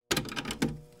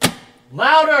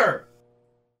Louder!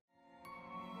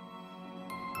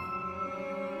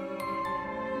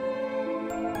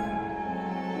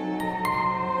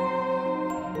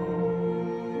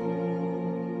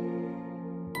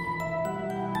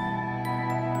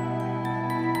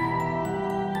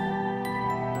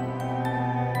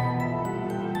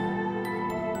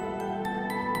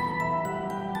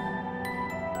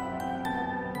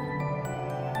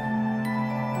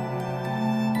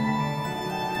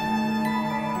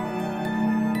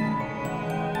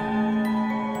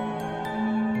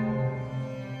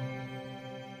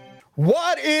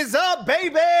 What is up,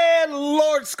 baby?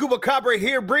 Lord Scuba Cabra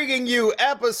here, bringing you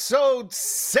episode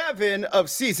 7 of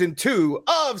season 2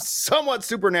 of Somewhat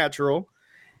Supernatural.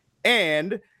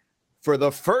 And for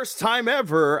the first time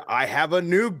ever, I have a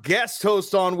new guest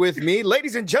host on with me.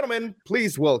 Ladies and gentlemen,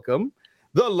 please welcome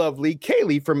the lovely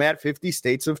Kaylee from At 50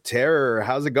 States of Terror.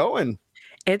 How's it going?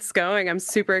 It's going. I'm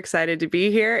super excited to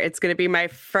be here. It's going to be my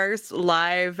first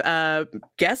live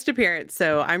guest appearance,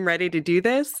 so I'm ready to do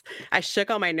this. I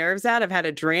shook all my nerves out. I've had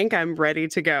a drink. I'm ready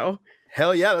to go.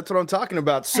 Hell yeah, that's what I'm talking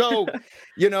about. So,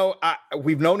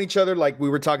 we've known each other, like we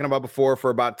were talking about before,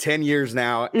 for about 10 years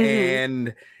now,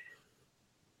 and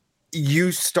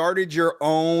you started you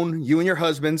and your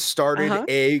husband started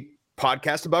a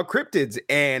podcast about cryptids,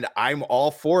 and I'm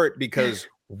all for it because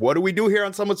what do we do here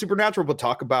on Somewhat Supernatural but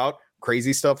talk about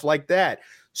crazy stuff like that?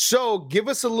 So give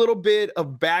us a little bit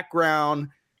of background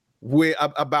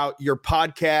about your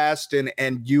podcast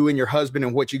and you and your husband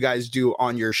and what you guys do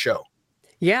on your show.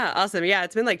 Yeah, awesome. Yeah,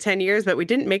 it's been like 10 years, but we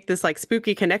didn't make this like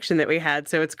spooky connection that we had.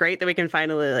 So it's great that we can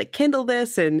finally like kindle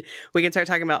this and we can start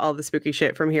talking about all the spooky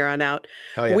shit from here on out.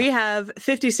 Yeah. We have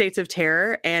 50 States of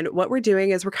Terror. And what we're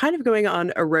doing is we're kind of going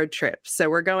on a road trip.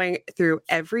 So we're going through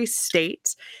every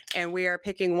state and we are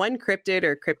picking one cryptid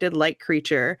or cryptid-like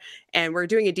creature. And we're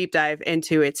doing a deep dive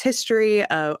into its history.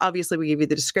 Obviously, we give you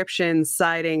the descriptions,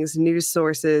 sightings, news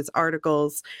sources,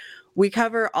 articles. We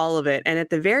cover all of it. And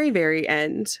at the very, very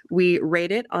end, we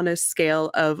rate it on a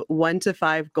scale of 1 to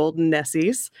 5 golden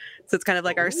Nessies. So it's kind of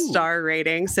like our star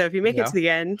rating. So if you make it to the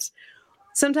end,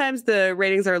 sometimes the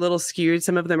ratings are a little skewed.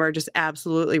 Some of them are just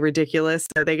absolutely ridiculous.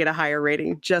 So they get a higher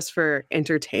rating just for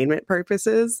entertainment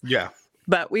purposes. Yeah.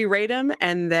 But we rate them.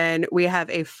 And then we have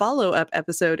a follow-up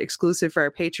episode exclusive for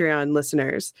our Patreon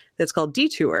listeners that's called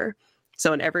Detour.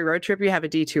 So on every road trip, you have a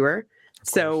detour.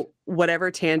 So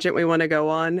whatever tangent we want to go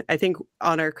on, I think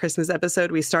on our Christmas episode,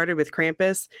 we started with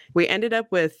Krampus. We ended up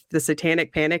with the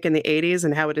Satanic Panic in the 80s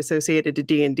and how it associated to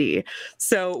D&D.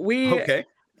 So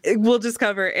we'll just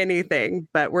cover anything,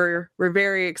 but we're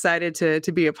very excited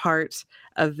to be a part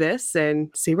of this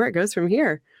and see where it goes from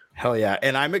here. Hell yeah.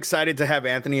 And I'm excited to have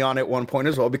Anthony on at one point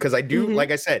as well, because I do,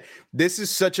 like I said, this is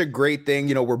such a great thing.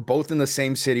 You know, we're both in the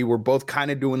same city. We're both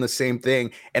kind of doing the same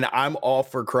thing. And I'm all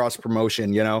for cross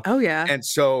promotion, you know? Oh, yeah. And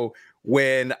so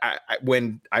when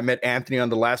I met Anthony on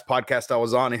the last podcast I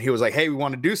was on and he was like, hey, we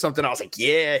want to do something. I was like,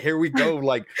 yeah, here we go.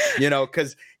 Like, you know,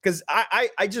 because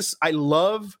I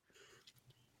love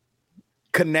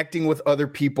connecting with other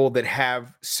people that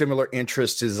have similar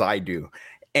interests as I do.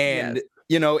 And,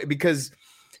 you know, because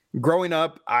growing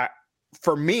up,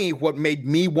 for me, what made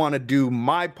me want to do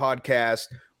my podcast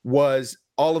was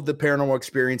all of the paranormal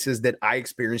experiences that I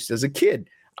experienced as a kid.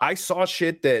 I saw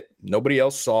shit that nobody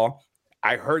else saw.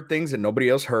 I heard things that nobody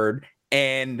else heard.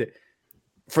 And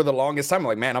for the longest time, I'm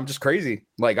like, man, I'm just crazy.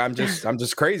 Like, I'm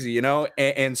just crazy, you know?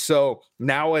 And so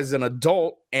now as an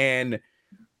adult and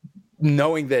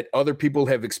knowing that other people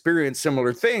have experienced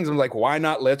similar things, I'm like, why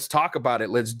not? Let's talk about it.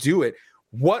 Let's do it.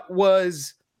 What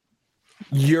was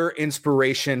your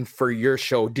inspiration for your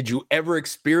show? Did you ever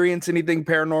experience anything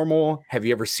paranormal? Have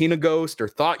you ever seen a ghost or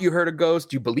thought you heard a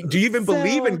ghost? Do you even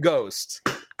believe in ghosts?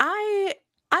 I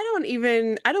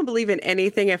don't believe in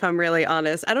anything, if I'm really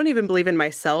honest. I don't even believe in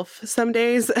myself some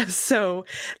days. So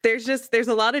there's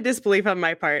a lot of disbelief on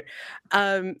my part.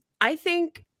 I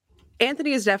think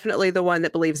Anthony is definitely the one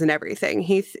that believes in everything.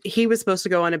 He was supposed to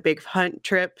go on a big hunt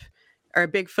trip or a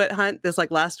Bigfoot hunt this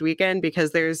like last weekend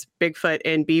because there's Bigfoot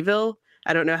in Beeville.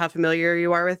 I don't know how familiar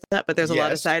you are with that, but there's a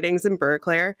lot of sightings in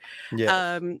Burr-Clare.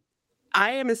 Yes.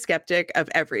 I am a skeptic of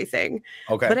everything.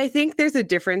 Okay. But I think there's a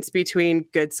difference between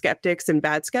good skeptics and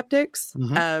bad skeptics.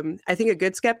 I think a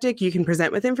good skeptic, you can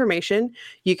present with information,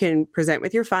 you can present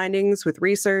with your findings, with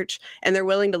research, and they're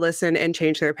willing to listen and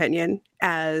change their opinion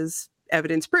as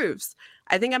evidence proves.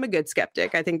 I think I'm a good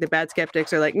skeptic. I think the bad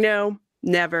skeptics are like, no,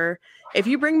 never. If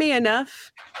you bring me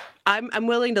enough, I'm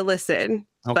willing to listen.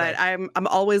 Okay. But I'm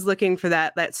always looking for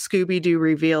that Scooby-Doo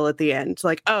reveal at the end.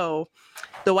 Like, oh,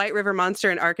 the White River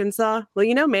Monster in Arkansas. Well,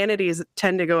 you know, manatees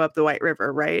tend to go up the White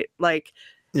River, right? Like,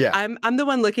 Yeah. I'm the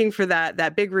one looking for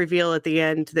that big reveal at the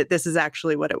end that this is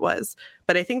actually what it was.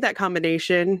 But I think that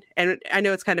combination, and I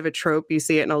know it's kind of a trope, you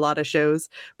see it in a lot of shows,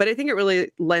 but I think it really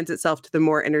lends itself to the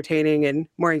more entertaining and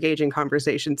more engaging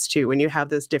conversations too when you have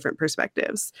those different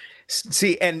perspectives.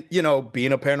 See, and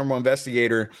being a paranormal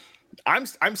investigator,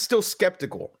 I'm still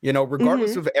skeptical,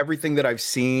 regardless of everything that I've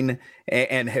seen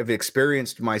and have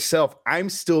experienced myself, I'm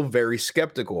still very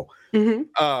skeptical.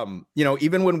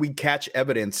 Even when we catch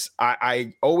evidence,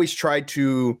 I always try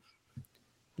to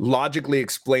logically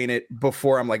explain it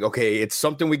before I'm like, okay, it's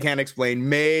something we can't explain.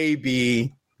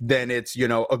 Maybe then it's,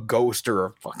 a ghost or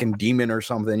a fucking demon or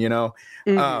something,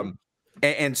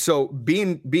 and so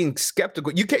being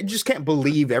skeptical, you just can't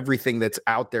believe everything that's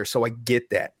out there. So I get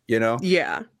that,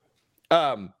 Yeah.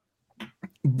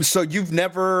 So you've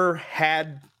never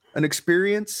had an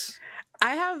experience?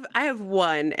 I have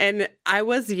one, and I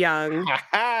was young.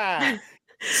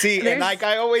 See, and like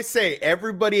I always say,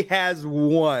 everybody has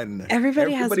one.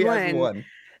 Everybody has one.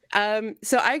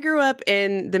 So I grew up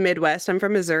in the Midwest. I'm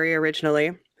from Missouri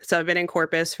originally. So I've been in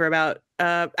Corpus for about,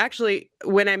 actually,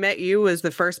 when I met you was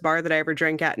the first bar that I ever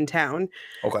drank at in town.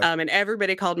 Okay. And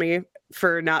everybody called me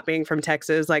for not being from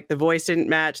Texas. Like the voice didn't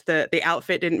match, the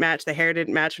outfit didn't match, the hair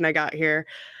didn't match when I got here.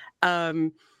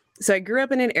 So I grew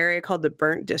up in an area called the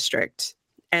Burnt District.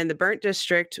 And the Burnt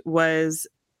District was,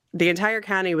 the entire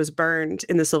county was burned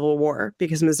in the Civil War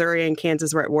because Missouri and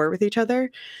Kansas were at war with each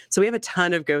other. So we have a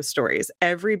ton of ghost stories.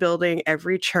 Every building,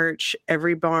 every church,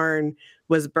 every barn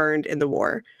was burned in the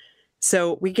war.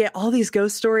 So we get all these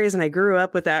ghost stories, and I grew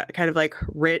up with that kind of like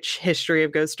rich history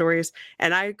of ghost stories.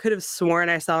 And I could have sworn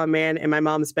I saw a man in my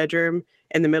mom's bedroom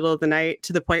in the middle of the night,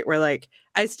 to the point where like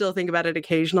I still think about it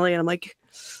occasionally, and I'm like,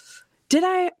 did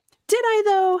I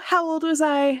though? How old was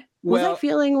I? Was I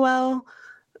feeling well?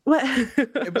 What?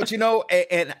 But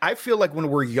and I feel like when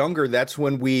we're younger, that's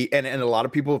when we, and a lot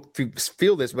of people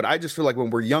feel this, but I just feel like when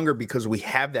we're younger, because we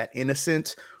have that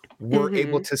innocence, we're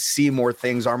able to see more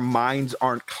things. Our minds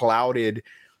aren't clouded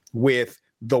with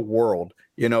the world,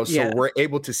 so we're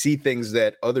able to see things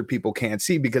that other people can't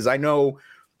see. Because I know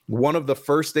one of the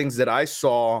first things that I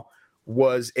saw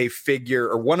was a figure,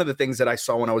 or one of the things that I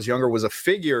saw when I was younger was a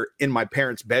figure in my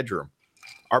parents' bedroom.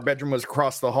 Our bedroom was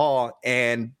across the hall,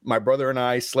 and my brother and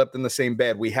I slept in the same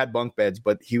bed. We had bunk beds,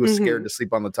 but he was scared to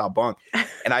sleep on the top bunk.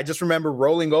 And I just remember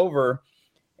rolling over,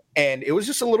 and it was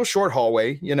just a little short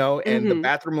hallway, and the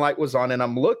bathroom light was on, and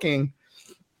I'm looking,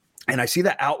 and I see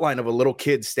the outline of a little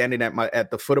kid standing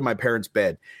at the foot of my parents'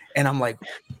 bed. And I'm like,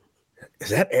 is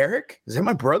that Eric? Is that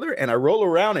my brother? And I roll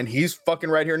around, and he's fucking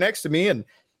right here next to me. And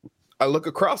I look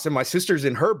across, and my sister's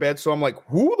in her bed. So I'm like,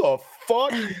 who the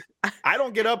fuck? I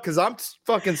don't get up because I'm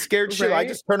fucking scared shit. I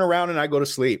just turn around and I go to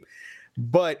sleep.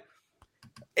 But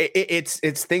it's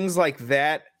things like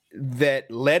that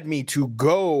led me to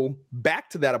go back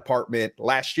to that apartment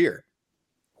last year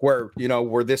where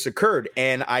this occurred.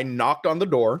 And I knocked on the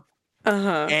door.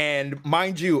 And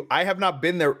mind you, I have not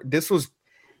been there. This was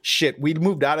shit. We'd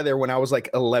moved out of there when I was like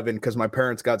 11 because my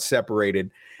parents got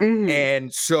separated.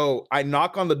 And so I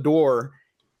knock on the door,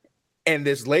 and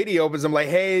this lady opens. I'm like,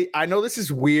 hey, I know this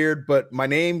is weird, but my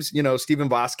name's, Steven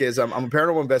Vasquez. I'm a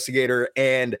paranormal investigator,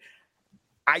 and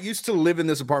I used to live in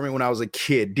this apartment when I was a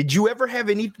kid. Did you ever have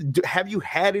you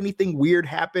had anything weird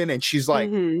happen? And she's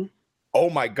like, oh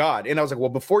my God. And I was like, well,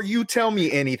 before you tell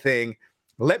me anything,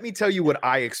 let me tell you what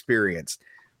I experienced.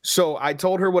 So I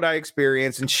told her what I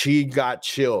experienced, and she got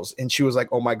chills, and she was like,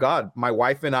 oh my God, my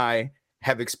wife and I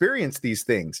have experienced these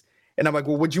things. And I'm like,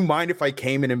 well, would you mind if I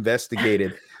came and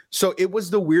investigated? So it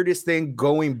was the weirdest thing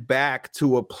going back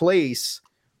to a place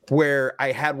where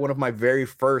I had one of my very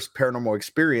first paranormal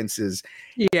experiences.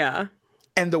 Yeah.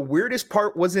 And the weirdest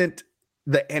part wasn't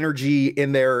the energy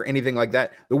in there or anything like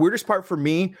that. The weirdest part for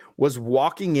me was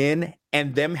walking in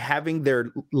and them having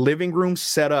their living room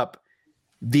set up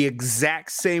the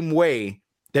exact same way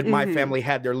that my family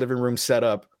had their living room set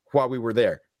up while we were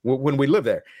there, when we lived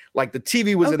there. Like the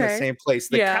TV was in the same place.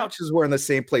 The couches were in the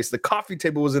same place. The coffee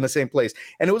table was in the same place.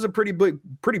 And it was a pretty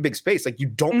big space. Like you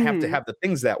don't have to have the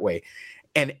things that way.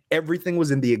 And everything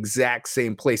was in the exact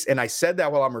same place. And I said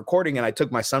that while I'm recording, and I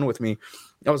took my son with me.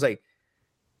 I was like,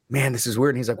 man, this is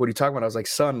weird. And he's like, what are you talking about? I was like,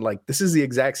 son, like this is the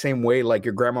exact same way like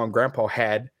your grandma and grandpa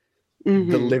had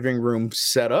the living room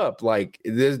set up. Like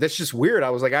that's just weird. I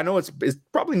was like, I know it's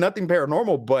probably nothing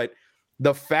paranormal, but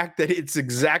the fact that it's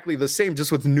exactly the same,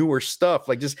 just with newer stuff,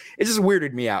 like it just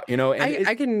weirded me out, you know. And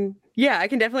I can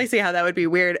definitely see how that would be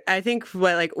weird. I think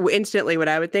instantly what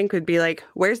I would think would be like,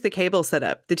 where's the cable set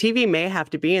up? The TV may have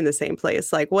to be in the same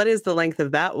place. Like, what is the length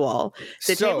of that wall?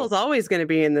 The table's always going to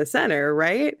be in the center,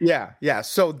 right? Yeah.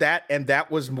 So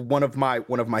that was one of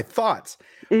my thoughts.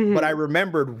 Mm-hmm. But I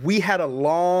remembered we had a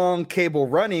long cable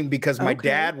running because my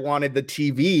dad wanted the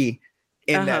TV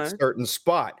in that certain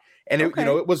spot. And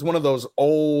it was one of those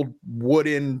old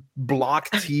wooden block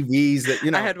TVs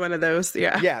that, I had one of those.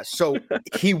 Yeah. Yeah. So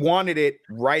he wanted it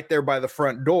right there by the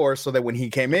front door so that when he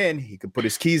came in, he could put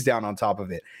his keys down on top of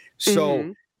it.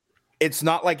 So it's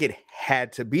not like it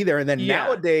had to be there. And then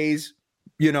nowadays,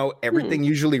 everything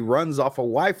usually runs off of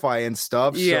Wi-Fi and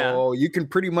stuff. Yeah. So you can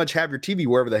pretty much have your TV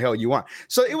wherever the hell you want.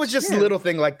 So it was just a little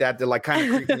thing like that like kind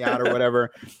of creeped me out or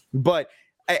whatever. But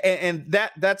and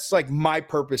that's like my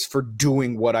purpose for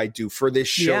doing what I do for this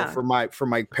show, for my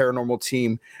paranormal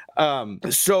team.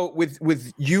 So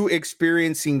with you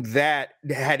experiencing that,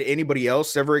 had anybody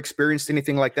else ever experienced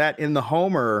anything like that in the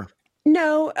home or?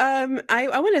 No, I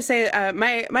want to say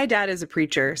my dad is a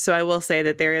preacher, so I will say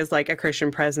that there is like a Christian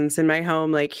presence in my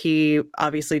home. Like he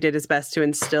obviously did his best to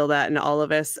instill that in all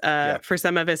of us. For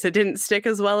some of us, it didn't stick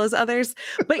as well as others,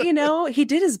 but he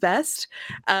did his best.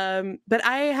 But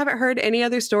I haven't heard any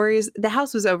other stories. The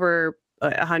house was over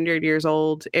 100 years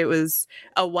old. It was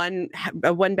a one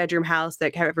bedroom house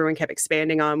that everyone kept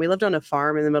expanding on. We lived on a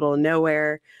farm in the middle of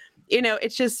nowhere.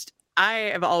 It's just. I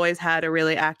have always had a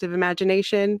really active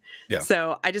imagination. Yeah.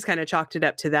 So I just kind of chalked it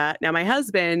up to that. Now, my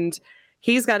husband,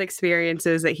 he's got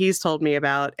experiences that he's told me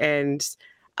about. And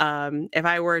if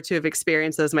I were to have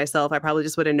experienced those myself, I probably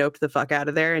just would have noped the fuck out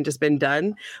of there and just been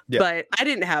done. Yeah. But I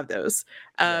didn't have those.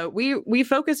 We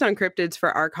focused on cryptids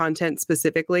for our content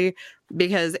specifically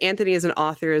because Anthony is an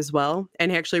author as well.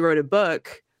 And he actually wrote a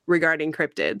book regarding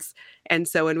cryptids. And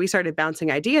so when we started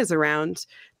bouncing ideas around,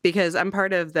 because I'm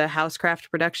part of the Housecraft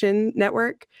Production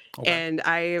Network, and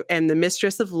I am the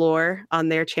mistress of lore on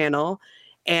their channel,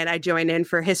 and I join in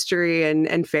for history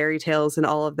and fairy tales and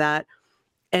all of that.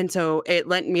 And so it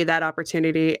lent me that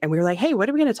opportunity, and we were like, hey, what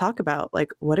are we going to talk about?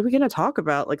 Like, what are we going to talk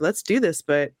about? Like, let's do this,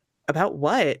 but about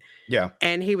what? Yeah.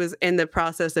 And he was in the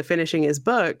process of finishing his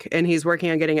book, and he's working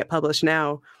on getting it published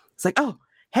now. It's like, oh,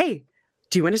 hey,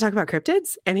 do you want to talk about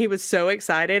cryptids? And he was so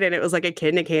excited. And it was like a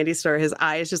kid in a candy store. His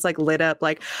eyes just like lit up.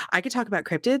 Like, I could talk about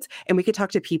cryptids and we could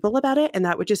talk to people about it. And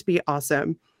that would just be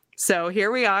awesome. So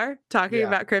here we are talking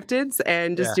about cryptids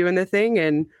and just doing the thing.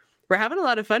 And we're having a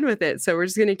lot of fun with it. So we're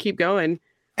just going to keep going.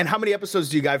 And how many episodes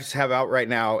do you guys have out right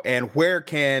now? And where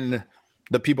can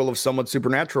the people of Somewhat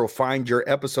Supernatural find your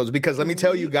episodes? Because let me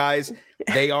tell you guys,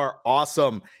 they are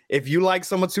awesome. If you like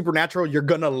Somewhat Supernatural, you're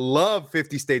going to love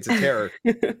 50 States of Terror.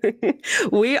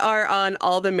 We are on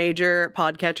all the major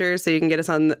podcatchers. So you can get us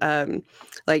on, you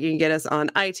can get us on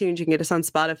iTunes, you can get us on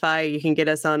Spotify, you can get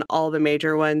us on all the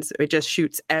major ones. It just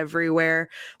shoots everywhere.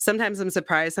 Sometimes I'm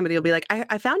surprised. Somebody will be like,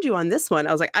 I found you on this one.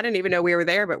 I was like, I didn't even know we were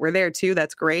there, but we're there too.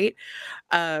 That's great.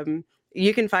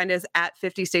 You can find us at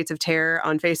 50 States of Terror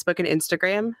on Facebook and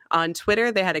Instagram. On Twitter,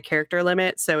 they had a character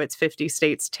limit, so it's 50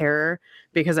 States Terror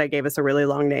because I gave us a really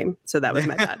long name. So that was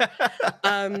my bad.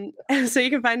 So you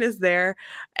can find us there.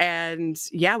 And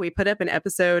we put up an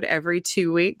episode every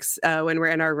 2 weeks when we're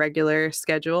in our regular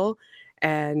schedule.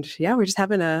 And we're just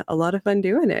having a lot of fun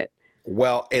doing it.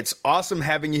 Well, it's awesome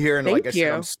having you here. And like I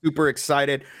said, I'm super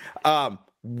excited.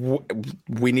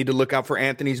 We need to look out for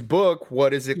Anthony's book.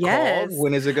 What is it called?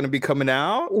 When is it going to be coming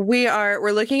out?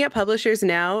 We're looking at publishers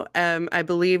now. I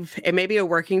believe it may be a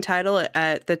working title.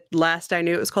 At the last I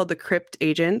knew, it was called The Crypt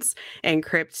Agents, and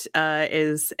Crypt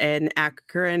is an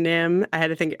acronym. I had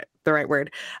to think the right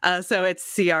word. So it's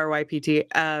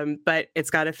CRYPT. But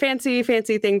it's got a fancy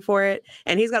thing for it,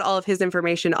 and he's got all of his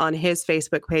information on his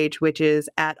Facebook page, which is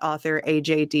at author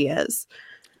AJ Diaz.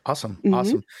 Awesome. Mm-hmm.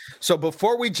 Awesome. So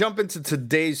before we jump into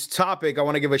today's topic, I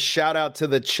want to give a shout out to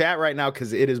the chat right now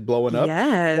because it is blowing up.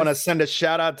 Yes. I want to send a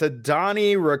shout out to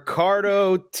Donnie,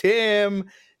 Ricardo, Tim,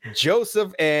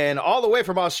 Joseph, and all the way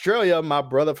from Australia, my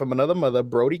brother from another mother,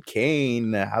 Brody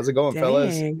Kane. How's it going,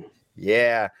 fellas?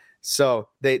 Yeah. So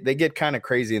they get kind of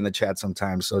crazy in the chat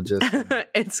sometimes. So just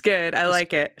it's good. I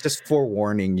like it. Just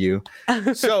forewarning you.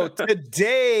 So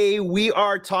today we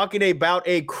are talking about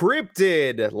a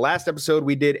cryptid. Last episode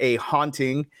we did a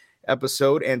haunting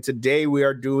episode, and today we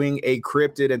are doing a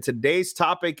cryptid. And today's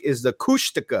topic is the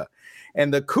Kushtaka.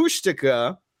 And the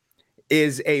Kushtaka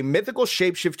is a mythical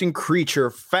shape-shifting creature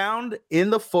found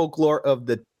in the folklore of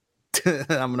the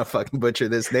I'm gonna fucking butcher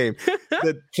this name.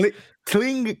 The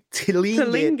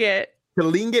Tlingit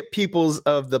Tlingit peoples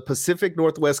of the Pacific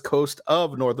Northwest coast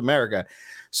of North America.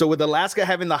 So with Alaska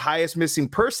having the highest missing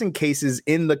person cases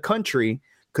in the country,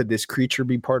 could this creature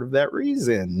be part of that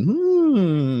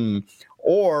reason?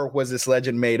 Or was this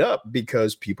legend made up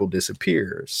because people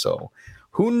disappear? So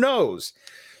who knows?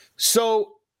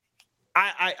 So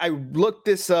I looked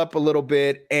this up a little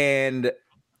bit, and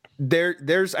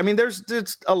there's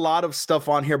a lot of stuff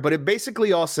on here, but it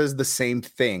basically all says the same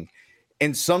thing.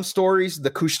 In some stories,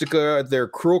 the Kushtaka, they're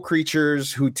cruel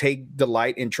creatures who take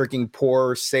delight in tricking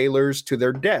poor sailors to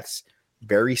their deaths.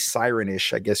 Very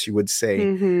sirenish, I guess you would say.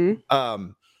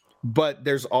 Mm-hmm. But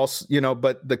there's also,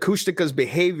 but the Kushtaka's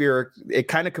behavior, it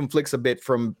kind of conflicts a bit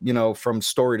from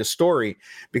story to story,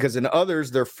 because in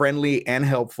others, they're friendly and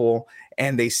helpful,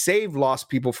 and they save lost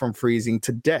people from freezing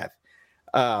to death.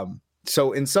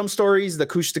 So in some stories, the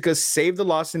Kushtaka save the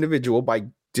lost individual by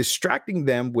distracting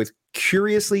them with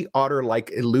curiously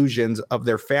otter-like illusions of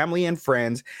their family and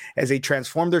friends as they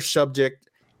transform their subject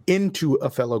into a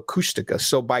fellow Kushtaka.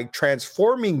 So by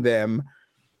transforming them,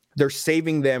 they're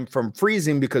saving them from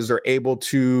freezing because they're able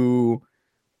to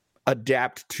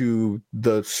adapt to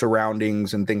the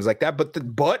surroundings and things like that. But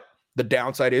the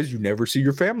downside is you never see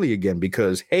your family again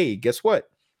because, hey, guess what?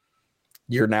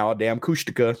 You're now a damn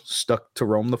Kushtaka stuck to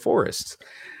roam the forests.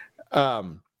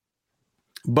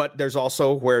 But there's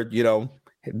also where,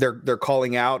 they're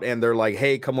calling out and they're like,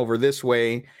 hey, come over this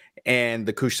way. And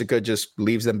the Kushtaka just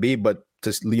leaves them be, but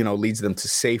just, leads them to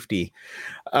safety.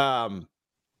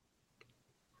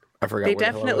 I forgot. They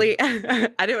definitely. I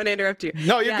didn't want to interrupt you.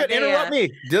 No, you could interrupt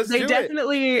me.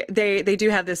 They do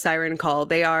have this siren call.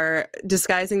 They are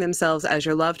disguising themselves as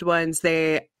your loved ones.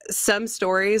 Some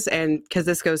stories, and because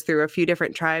this goes through a few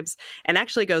different tribes and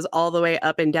actually goes all the way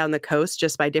up and down the coast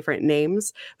just by different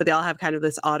names, but they all have kind of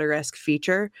this otter-esque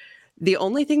feature. The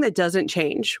only thing that doesn't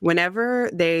change, whenever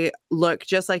they look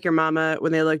just like your mama,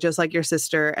 when they look just like your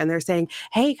sister, and they're saying,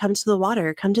 hey, come to the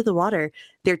water,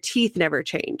 their teeth never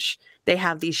change. They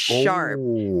have these sharp,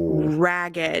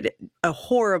 ragged, a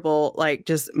horrible, like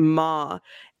just maw,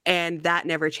 and that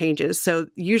never changes. So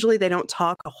usually they don't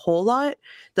talk a whole lot.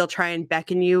 They'll try and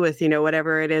beckon you with,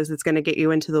 whatever it is that's going to get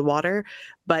you into the water,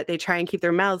 but they try and keep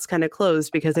their mouths kind of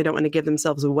closed because they don't want to give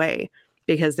themselves away,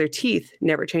 because their teeth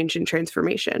never change in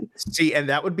transformation. See, and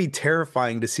that would be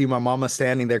terrifying to see my mama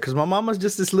standing there, because my mama's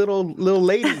just this little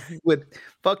lady with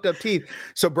fucked up teeth.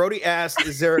 So Brody asked,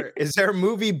 is there a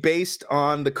movie based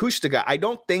on the Kushtaka? I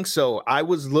don't think so. I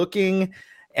was looking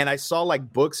and I saw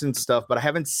like books and stuff, but I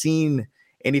haven't seen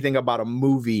anything about a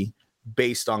movie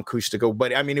based on Kushtaka.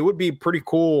 But I mean, it would be pretty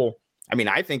cool. I mean,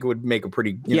 I think it would make a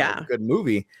pretty good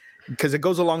movie, because it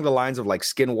goes along the lines of like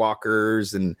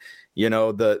Skinwalkers and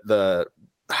the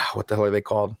what the hell are they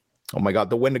called? Oh my God,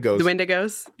 the Wendigos. The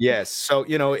Wendigos. Yes. So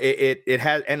it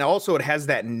has, and also it has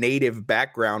that native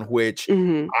background, which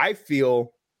I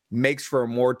feel makes for a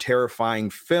more terrifying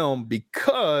film,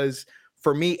 because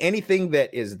for me, anything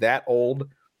that is that old,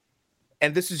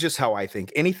 and this is just how I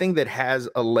think, anything that has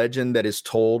a legend that is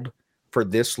told for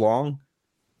this long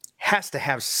has to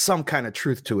have some kind of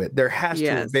truth to it. There has to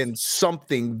have been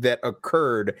something that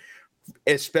occurred,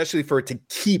 especially for it to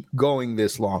keep going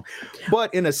this long.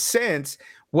 But in a sense,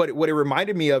 what it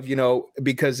reminded me of,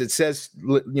 because it says,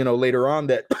 later on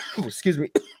that, excuse me,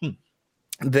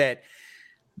 that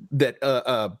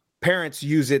parents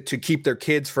use it to keep their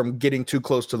kids from getting too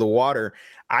close to the water.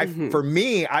 For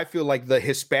me, I feel like the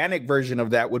Hispanic version of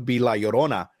that would be La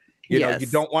Llorona. You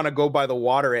don't want to go by the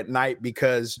water at night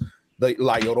because the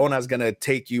La Llorona is going to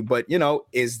take you. But,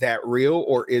 is that real,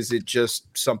 or is it just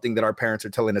something that our parents are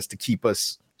telling us to keep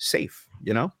us safe,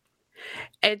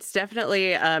 It's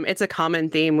definitely it's a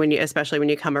common theme especially when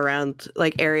you come around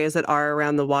like areas that are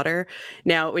around the water.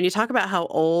 Now, when you talk about how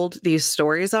old these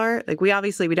stories are, like we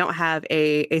don't have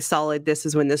a solid, this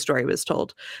is when this story was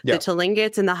told. Yeah. The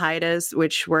Tlingits and the Haidas,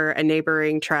 which were a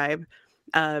neighboring tribe,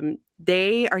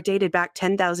 they are dated back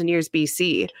 10,000 years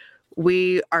BC.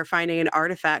 We are finding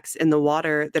artifacts in the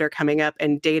water that are coming up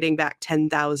and dating back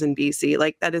 10,000 BC.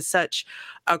 Like, that is such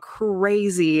a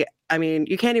crazy, I mean,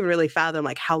 you can't even really fathom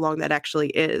like how long that actually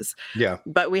is. Yeah.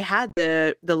 But we had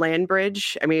the land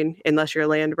bridge. I mean, unless you're a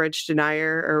land bridge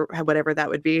denier or whatever that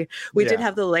would be, we did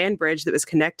have the land bridge that was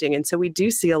connecting. And so we do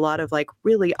see a lot of like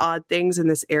really odd things in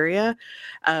this area.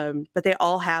 But they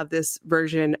all have this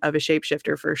version of a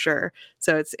shapeshifter for sure.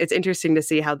 So it's interesting to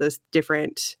see how those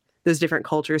different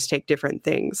cultures take different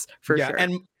things for sure.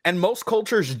 And most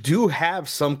cultures do have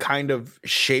some kind of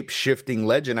shape-shifting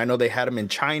legend. I know they had them in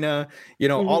China,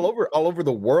 all over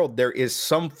the world. There is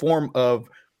some form of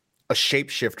a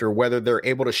shapeshifter, whether they're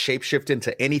able to shapeshift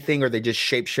into anything or they just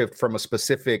shapeshift from a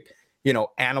specific,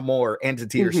 animal or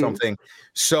entity or something.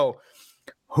 So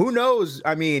who knows?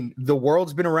 I mean, the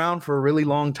world's been around for a really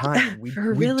long time.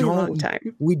 Long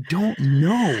time. We don't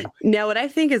know. Now, what I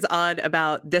think is odd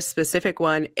about this specific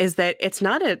one is that it's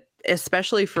not a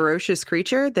especially ferocious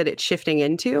creature that it's shifting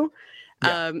into.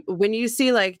 Yeah. When you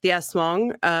see like the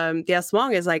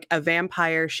aswang is like a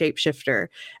vampire shapeshifter.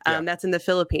 That's in the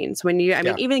Philippines. When you, I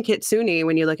mean, even kitsune,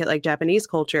 when you look at like Japanese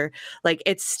culture, like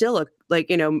it's still a,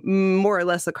 like, more or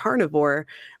less a carnivore.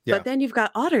 But then you've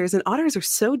got otters, and otters are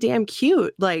so damn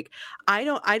cute. Like I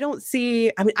don't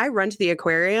see, I mean, I run to the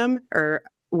aquarium, or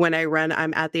when I run,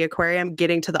 I'm at the aquarium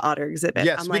getting to the otter exhibit.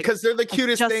 Yes, I'm because they're the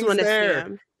cutest things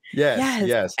there.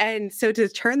 Yes. And so to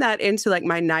turn that into like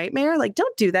my nightmare, like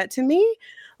don't do that to me.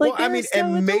 Like, well, I mean, so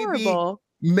and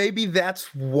maybe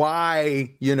that's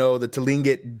why, the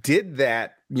Tlingit did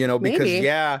that,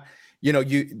 because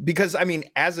because I mean,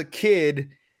 as a kid,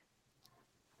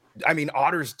 I mean,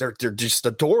 otters, they're just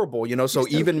adorable, so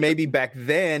even maybe back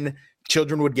then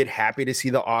children would get happy to see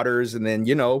the otters, and then,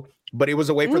 but it was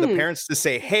a way for the parents to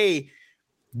say, hey,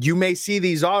 you may see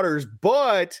these otters,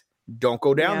 but don't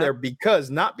go down there,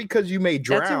 not because you may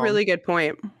drown. That's a really good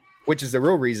point. Which is the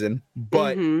real reason,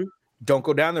 but don't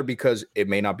go down there because it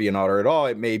may not be an otter at all.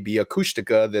 It may be a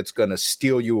Kushtaka that's going to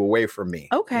steal you away from me.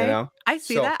 Okay. I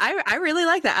see that. I really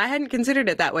like that. I hadn't considered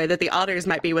it that way, that the otters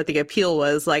might be what the appeal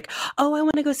was. Like, oh, I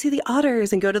want to go see the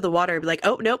otters and go to the water. Be like,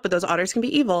 oh, nope, but those otters can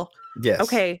be evil. Yes.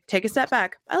 Okay. Take a step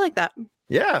back. I like that.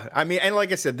 Yeah. I mean, and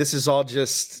like I said, this is all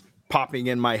just popping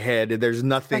in my head. There's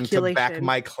nothing to back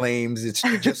my claims. It's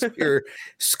just pure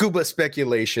scuba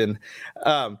speculation.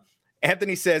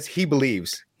 Anthony says he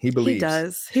believes. He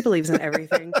does. He believes in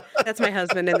everything. That's my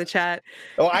husband in the chat.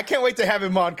 Oh, I can't wait to have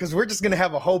him on, because we're just going to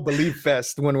have a whole belief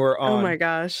fest when we're on. Oh my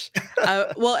gosh.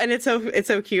 Well, and it's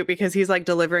so cute because he's like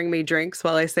delivering me drinks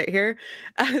while I sit here.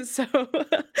 So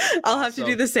I'll have to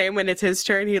do the same when it's his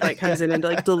turn. He like comes in and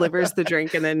like delivers the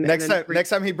drink, and then next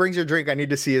time he brings your drink, I need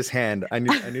to see his hand. I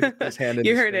need to see his hand. In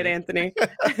you heard it, Anthony.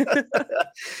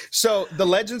 So the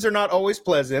legends are not always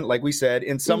pleasant, like we said.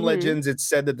 In some legends, it's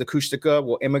said that the Kushtaka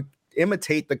will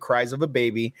imitate the cries of a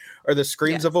baby or the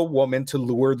screams of a woman to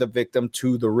lure the victim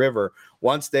to the river.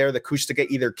 Once there, the Kushtaka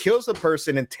either kills the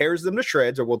person and tears them to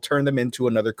shreds, or will turn them into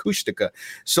another Kushtaka.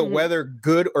 So whether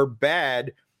good or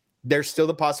bad, there's still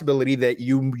the possibility that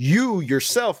you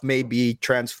yourself may be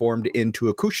transformed into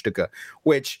a Kushtaka,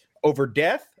 which over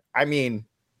death, I mean,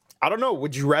 I don't know.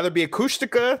 Would you rather be a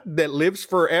Kushtaka that lives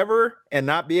forever and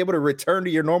not be able to return to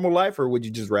your normal life, or would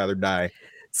you just rather die?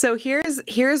 So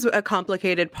here's a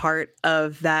complicated part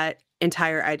of that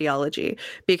entire ideology,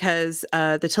 because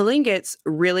the Tlingits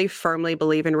really firmly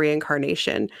believe in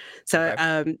reincarnation. So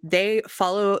they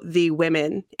follow the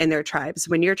women in their tribes.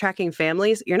 When you're tracking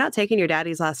families, you're not taking your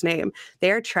daddy's last name.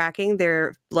 They are tracking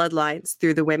their bloodlines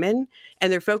through the women,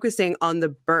 and they're focusing on the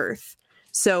birth.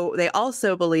 So they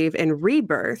also believe in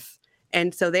rebirth,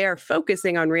 and so they are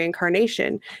focusing on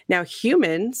reincarnation. Now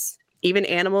humans, even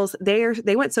animals,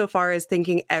 they went so far as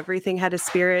thinking everything had a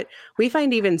spirit. We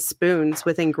find even spoons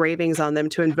with engravings on them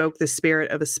to invoke the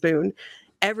spirit of a spoon.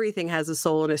 Everything has a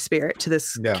soul and a spirit to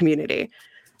this community,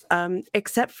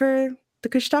 except for the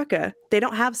Kushtaka. They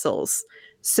don't have souls.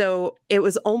 So it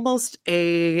was almost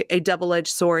a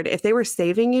double-edged sword. If they were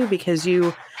saving you because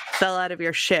you fell out of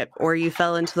your ship or you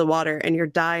fell into the water and you're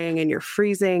dying and you're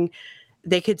freezing,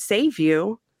 they could save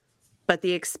you, but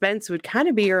the expense would kind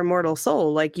of be your immortal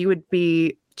soul. Like you would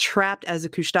be trapped as a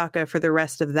Kushtaka for the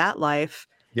rest of that life,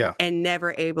 and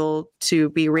never able to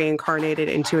be reincarnated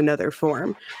into another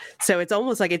form. So it's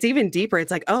almost like it's even deeper.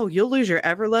 It's like, oh, you'll lose your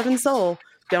ever-loving soul.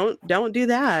 Don't do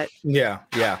that. Yeah,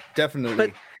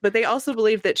 definitely. But they also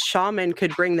believe that shaman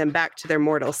could bring them back to their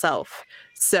mortal self.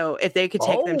 So if they could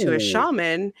take them to a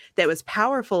shaman that was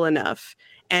powerful enough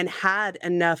and had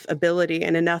enough ability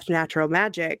and enough natural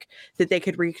magic that they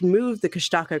could remove the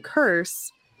Kushtaka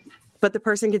curse, but the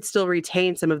person could still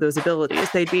retain some of those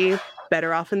abilities. They'd be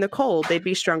better off in the cold. They'd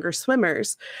be stronger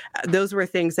swimmers. Those were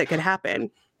things that could happen.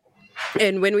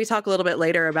 And when we talk a little bit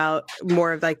later about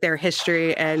more of like their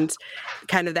history and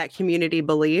kind of that community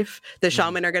belief, the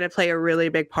shaman are going to play a really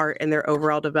big part in their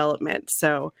overall development.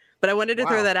 So, but I wanted to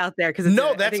throw that out there because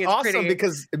that's awesome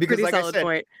because like I said,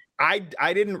 point.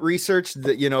 I didn't research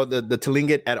the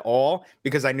Tlingit at all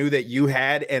because I knew that you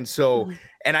had, and so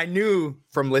and I knew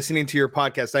from listening to your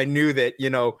podcast, I knew that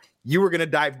you were going to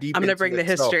dive deep. I'm going to bring the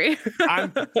history. So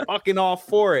I'm fucking all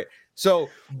for it. So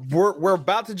we're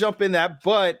about to jump in that,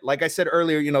 but like I said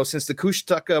earlier, since the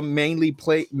Kushtaka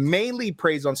mainly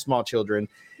preys on small children,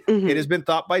 it has been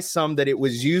thought by some that it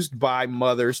was used by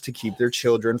mothers to keep their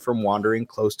children from wandering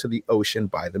close to the ocean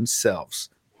by themselves.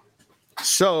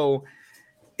 So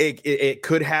it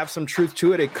could have some truth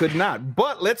to it. It could not.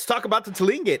 But let's talk about the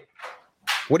Tlingit.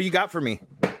 What do you got for me?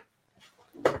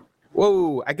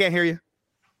 Whoa, I can't hear you.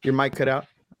 Your mic cut out.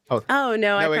 Oh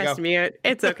no, I pressed mute.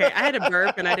 It's okay. I had a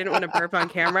burp and I didn't want to burp on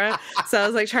camera. So I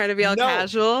was like trying to be all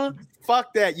casual.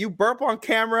 Fuck that. You burp on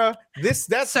camera.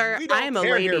 Sir, I am a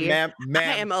lady. Here, ma'am. I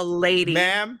am a lady.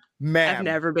 Ma'am. I've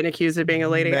never been accused of being a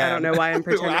lady. I don't know why I'm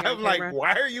pretending. I'm like,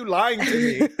 why are you lying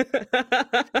to me?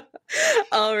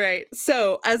 All right.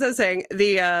 So as I was saying,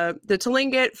 the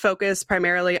Tlingit focus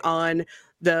primarily on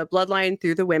the bloodline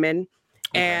through the women.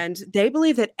 Okay. And they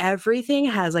believe that everything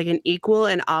has like an equal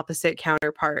and opposite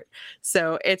counterpart.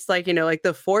 So it's like, like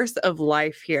the force of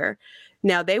life here.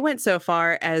 Now, they went so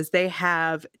far as they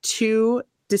have two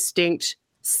distinct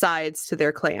sides to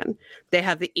their clan. They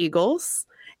have the Eagles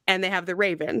and they have the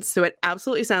Ravens. So it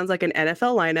absolutely sounds like an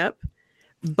NFL lineup.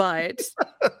 But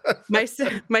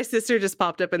my sister just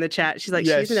popped up in the chat. She's like,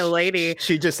 yes, she's no lady.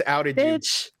 She just outed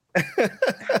Bitch. You.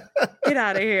 Get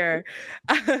out of here.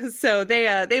 So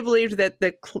they believed that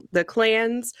the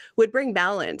clans would bring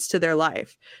balance to their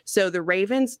life. So the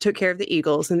Ravens took care of the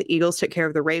Eagles and the Eagles took care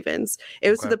of the Ravens.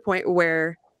 It was to the point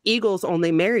where Eagles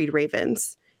only married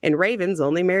Ravens and Ravens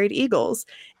only married Eagles.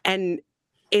 And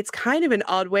it's kind of an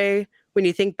odd way when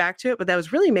you think back to it, but that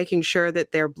was really making sure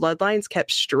that their bloodlines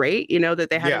kept straight, that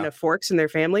they had enough forks in their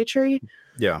family tree.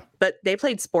 Yeah. But they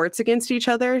played sports against each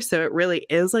other, so it really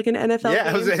is like an NFL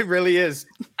game. It really is.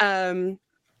 And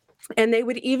they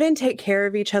would even take care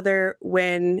of each other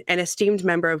when an esteemed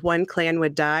member of one clan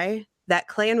would die. That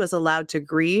clan was allowed to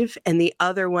grieve, and the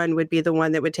other one would be the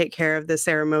one that would take care of the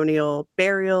ceremonial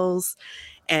burials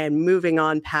and moving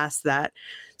on past that.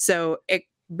 So it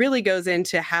really goes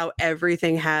into how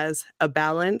everything has a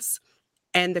balance.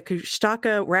 And the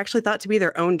Kushtaka were actually thought to be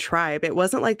their own tribe. It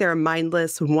wasn't like they're a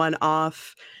mindless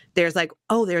one-off. There's like,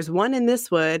 oh, there's one in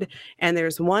this wood and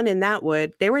there's one in that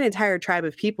wood. They were an entire tribe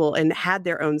of people and had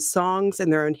their own songs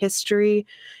and their own history.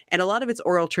 And a lot of it's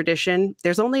oral tradition.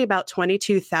 There's only about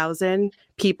 22,000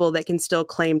 people that can still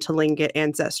claim Tlingit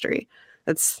ancestry.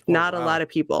 That's not a lot of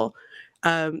people.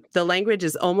 The language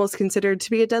is almost considered to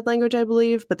be a dead language, I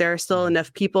believe, but there are still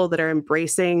enough people that are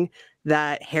embracing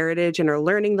that heritage and are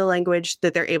learning the language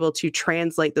that they're able to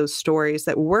translate those stories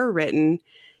that were written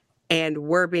and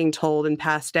were being told and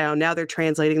passed down. Now they're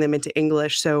translating them into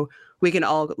English so we can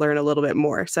all learn a little bit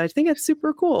more. So I think it's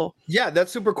super cool. Yeah,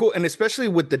 that's super cool. And especially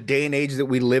with the day and age that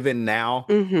we live in now,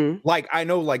 like I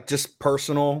know, like just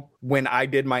personal, when I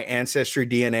did my ancestry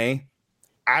DNA,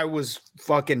 I was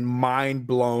fucking mind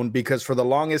blown because for the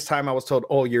longest time I was told,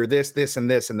 oh, you're this, this, and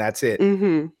this, and that's it.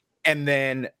 And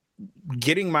then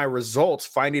getting my results,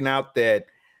 finding out that,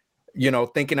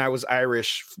 thinking I was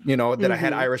Irish, that I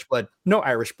had Irish blood, no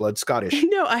Irish blood, Scottish.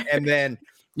 And then,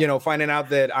 finding out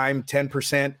that I'm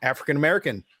 10%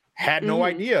 African-American, had no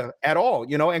idea at all,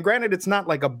 and granted, it's not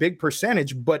like a big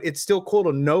percentage, but it's still cool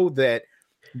to know that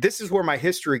this is where my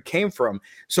history came from.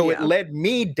 So it led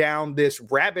me down this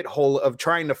rabbit hole of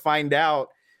trying to find out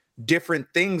different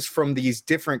things from these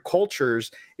different cultures,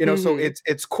 so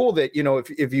it's cool that,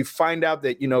 if you find out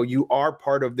that, you are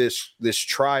part of this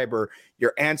tribe or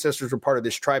your ancestors were part of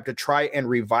this tribe, to try and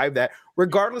revive that,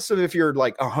 regardless of if you're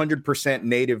like 100%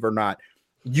 native or not,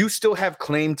 you still have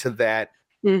claim to that,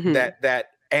 that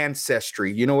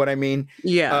ancestry. You know what I mean?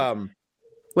 Yeah.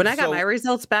 When I got my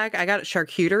results back, I got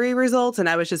charcuterie results and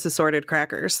I was just assorted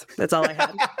crackers. That's all I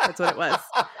had. That's what it was.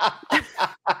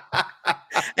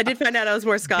 I did find out I was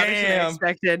more Scottish than I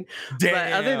expected.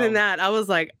 But other than that, I was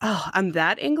like, oh, I'm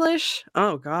that English?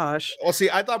 Oh, gosh. Well, see,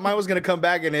 I thought mine was going to come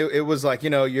back and it was like,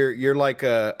 you're like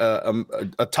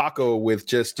a taco with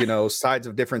just, sides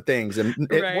of different things. And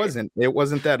it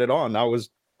wasn't that at all. And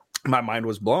my mind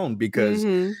was blown because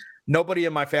nobody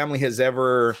in my family has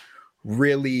ever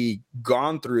really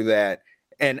gone through that.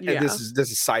 And this is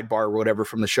sidebar or whatever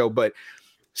from the show. But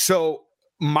so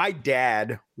my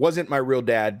dad wasn't my real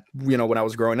dad, when I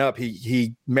was growing up.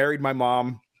 He married my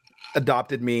mom,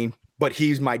 adopted me, but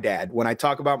he's my dad. When I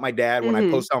talk about my dad, when I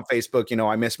post on Facebook,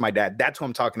 I miss my dad. That's what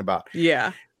I'm talking about.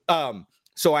 Yeah.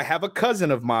 So I have a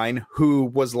cousin of mine who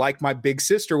was like my big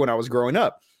sister when I was growing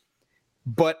up,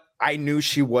 but I knew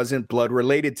she wasn't blood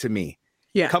related to me.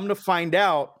 Yeah. Come to find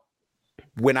out,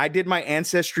 when I did my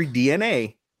ancestry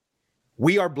DNA,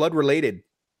 we are blood related.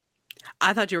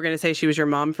 I thought you were going to say she was your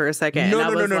mom for a second.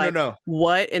 No.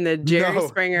 What in the Jerry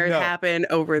Springer happened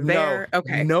over there?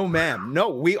 Okay. No, ma'am. No,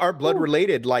 we are blood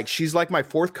related. Like she's like my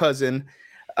fourth cousin,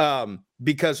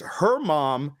 because her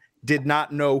mom did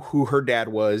not know who her dad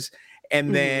was.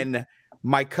 And then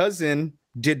my cousin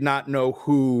did not know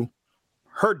who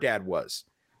her dad was.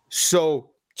 So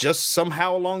just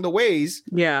somehow along the ways,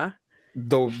 Yeah.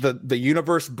 the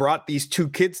universe brought these two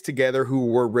kids together who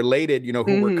were related, you know,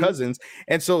 who were cousins.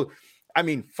 And so, I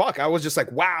mean, fuck, I was just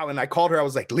like, wow. And I called her, I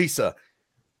was like, Lisa,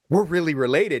 we're really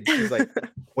related. She's like,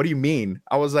 what do you mean?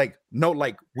 I was like, no,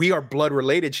 like we are blood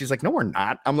related. She's like, no, we're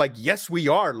not. I'm like, yes, we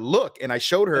are. Look. And I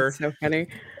showed her. That's so funny.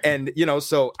 And, you know,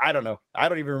 so I don't know. I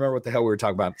don't even remember what the hell we were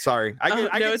talking about. Sorry.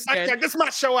 This is my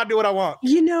show. I do what I want.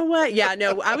 You know what? Yeah,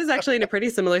 no, I was actually in a pretty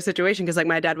similar situation because like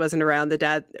my dad wasn't around. The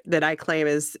dad that I claim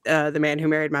is the man who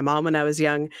married my mom when I was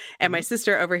young. And my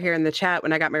sister over here in the chat,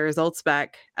 when I got my results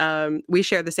back, we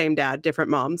share the same dad, different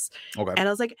moms. Okay. And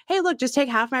I was like, hey, look, just take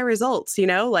half my results, you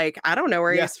know, like I don't know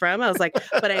where he's from. I was like,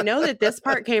 but I know that this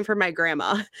part came from my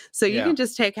grandma. So you can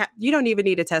just take, you don't even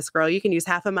need a test, girl. You can use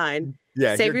half of mine.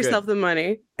 Yeah. Save yourself the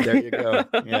money. There you go.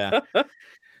 Yeah.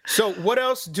 So what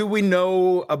else do we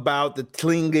know about the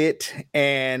Tlingit?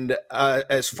 And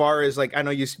as far as like, I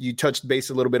know you touched base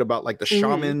a little bit about like the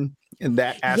shaman in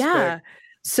that aspect. Yeah.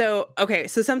 So, okay.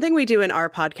 So something we do in our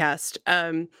podcast,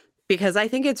 because I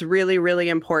think it's really, really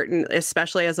important,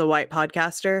 especially as a white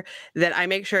podcaster, that I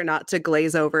make sure not to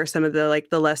glaze over some of the like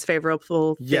the less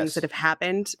favorable things that have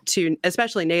happened to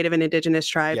especially Native and Indigenous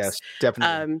tribes. Yes,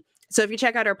 definitely. So if you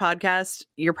check out our podcast,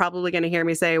 you're probably going to hear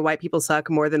me say white people suck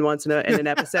more than once in an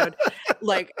episode.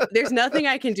 Like there's nothing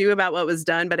I can do about what was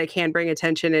done, but I can bring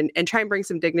attention and try and bring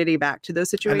some dignity back to those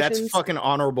situations. And that's fucking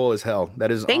honorable as hell.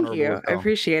 That is Thank you. I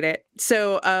appreciate it.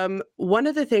 So one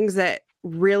of the things that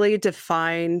really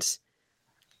defined,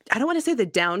 I don't want to say the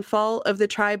downfall of the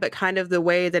tribe, but kind of the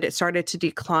way that it started to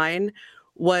decline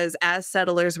was as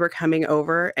settlers were coming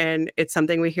over, and it's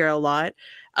something we hear a lot,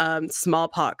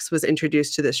 smallpox was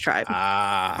introduced to this tribe.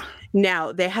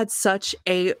 Now, they had such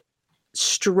a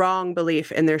strong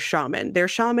belief in their shaman. Their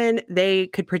shaman, they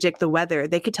could predict the weather.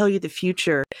 They could tell you the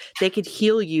future. They could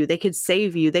heal you. They could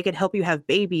save you. They could help you have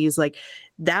babies. Like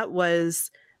that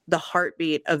was the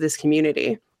heartbeat of this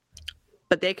community.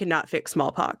 But they could not fix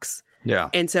smallpox. Yeah.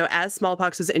 And so as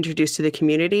smallpox was introduced to the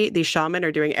community, these shaman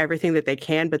are doing everything that they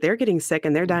can, but they're getting sick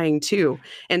and they're dying too.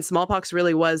 And smallpox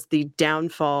really was the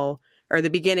downfall or the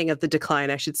beginning of the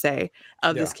decline, I should say,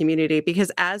 of this community.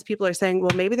 Because as people are saying,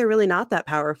 well, maybe they're really not that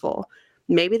powerful.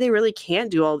 Maybe they really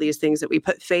can't do all these things that we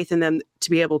put faith in them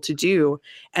to be able to do.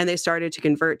 And they started to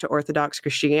convert to Orthodox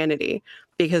Christianity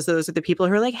because those are the people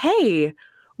who are like, hey,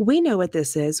 we know what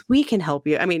this is. We can help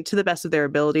you. I mean, to the best of their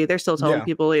ability, they're still telling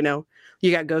people, you know,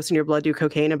 you got ghosts in your blood, do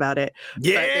cocaine about it.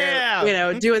 Yeah. But they're, you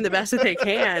know, doing the best that they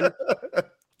can.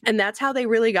 And that's how they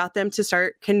really got them to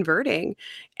start converting.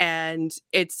 And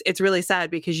it's really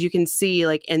sad because you can see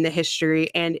like in the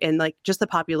history and in like just the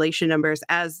population numbers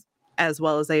as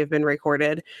well as they have been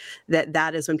recorded,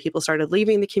 that is when people started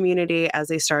leaving the community as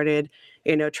they started,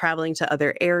 you know, traveling to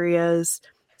other areas.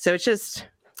 So it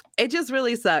just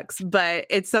really sucks, but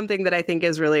it's something that I think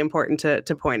is really important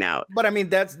to point out. But I mean,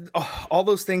 that's all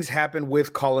those things happen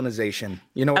with colonization,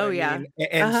 you know what I mean?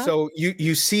 And so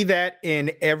you see that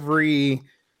in every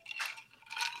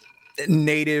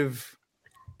native,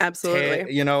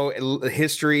 absolutely, you know,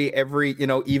 history, every, you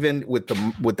know, even with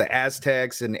the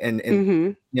Aztecs and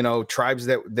you know, tribes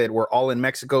that were all in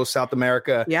Mexico, South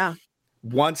America. Yeah.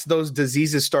 Once those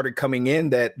diseases started coming in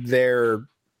that their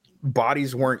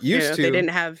bodies weren't used to, they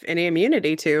didn't have any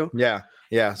immunity to.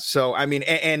 Yeah. So I mean,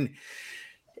 and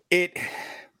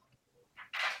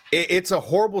it's a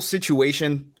horrible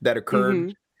situation that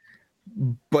occurred,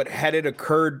 but had it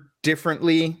occurred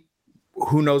differently,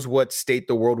 who knows what state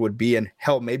the world would be in.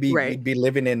 Hell, maybe we'd be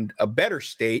living in a better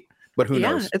state, but who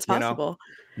knows? It's possible.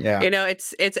 Yeah. You know,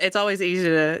 it's always easy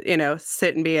to, you know,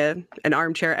 sit and be an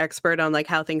armchair expert on like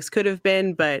how things could have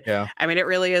been. But I mean, it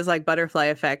really is like butterfly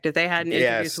effect. If they hadn't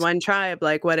introduced one tribe,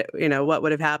 like what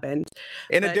would have happened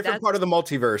in a different part of the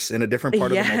multiverse, of the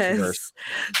multiverse.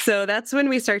 So that's when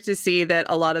we start to see that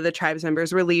a lot of the tribes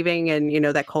members were leaving and, you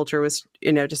know, that culture was,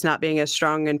 you know, just not being as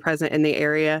strong and present in the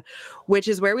area, which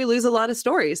is where we lose a lot of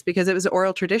stories because it was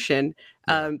oral tradition.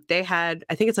 They had,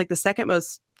 I think it's like the second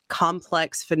most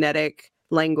complex phonetic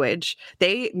language.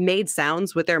 They made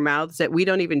sounds with their mouths that we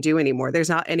don't even do anymore. There's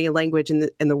not any language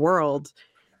in the world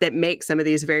that makes some of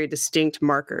these very distinct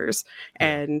markers.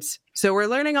 And so we're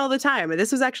learning all the time. And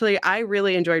this was actually, I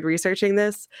really enjoyed researching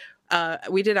this.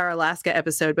 We did our Alaska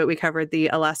episode, but we covered the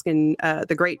Alaskan,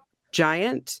 the great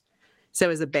giant. So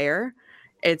is a bear.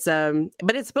 It's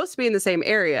but it's supposed to be in the same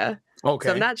area. Okay.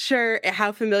 So I'm not sure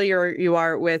how familiar you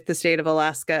are with the state of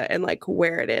Alaska and like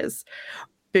where it is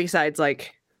besides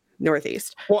like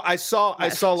Northeast. Well, I saw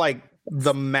like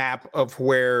the map of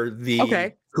where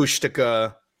the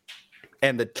Kushtaka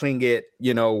and the Tlingit,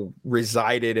 you know,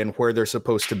 resided and where they're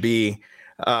supposed to be.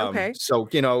 Okay. So,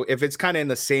 if it's kind of in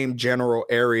the same general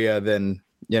area, then,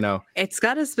 It's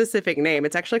got a specific name.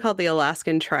 It's actually called the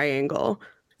Alaskan Triangle.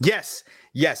 Yes.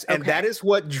 And that is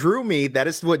what drew me. That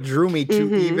is what drew me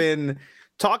to even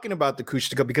talking about the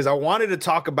Kushtaka, because I wanted to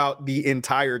talk about the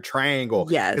entire triangle.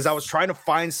 Yes. Because I was trying to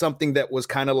find something that was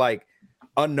kind of like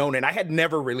unknown, and I had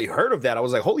never really heard of that. I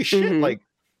was like, holy shit, like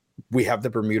we have the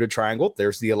Bermuda Triangle,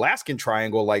 there's the Alaskan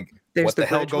Triangle, like there's what the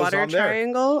hell Bridgewater goes on there?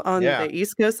 Triangle on the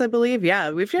East Coast, I believe. Yeah,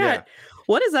 we've got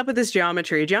what is up with this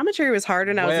geometry? Geometry was hard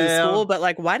when I was in school, but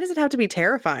like, why does it have to be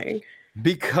terrifying?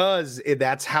 Because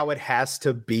that's how it has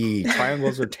to be.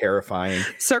 Triangles are terrifying.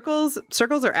 Circles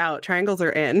are out. Triangles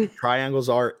are in. Triangles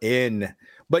are in.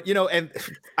 But, and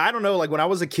I don't know, like when I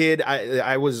was a kid,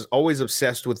 I was always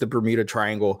obsessed with the Bermuda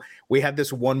Triangle. We had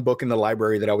this one book in the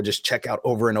library that I would just check out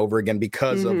over and over again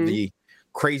because of the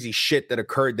crazy shit that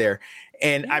occurred there.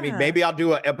 And I mean, maybe I'll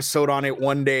do an episode on it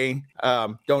one day.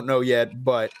 Don't know yet,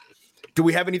 but do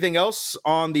we have anything else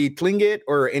on the Tlingit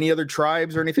or any other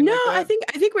tribes or anything like that? No,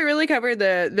 I think we really covered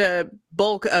the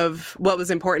bulk of what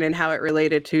was important and how it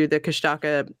related to the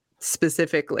Kushtaka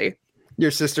specifically.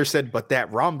 Your sister said, but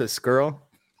that rhombus, girl.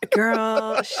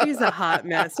 Girl, she's a hot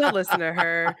mess. Don't listen to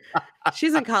her.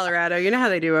 She's in Colorado. You know how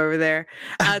they do over there.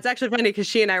 It's actually funny because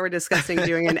she and I were discussing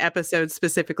doing an episode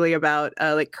specifically about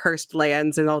like cursed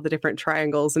lands and all the different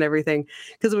triangles and everything.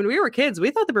 Because when we were kids,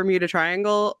 we thought the Bermuda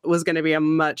Triangle was going to be a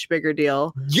much bigger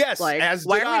deal. Yes, like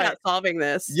why are we not solving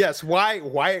this? Yes, why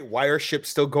are ships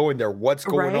still going there? What's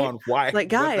going on? Why? Like,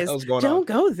 guys, don't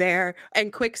go there.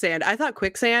 And quicksand. I thought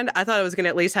I was going to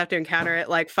at least have to encounter it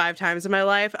like 5 times in my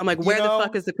life. I'm like, where the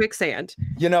fuck is the quicksand?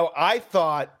 I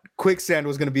thought quicksand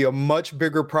was going to be a much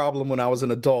bigger problem when I was an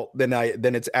adult than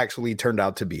it's actually turned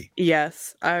out to be.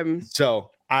 Yes. So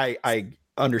I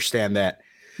understand that.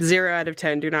 0 out of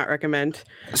 10. Do not recommend.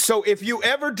 So if you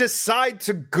ever decide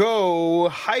to go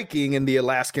hiking in the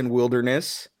Alaskan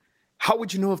wilderness, how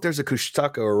would you know if there's a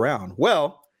Kushtaka around?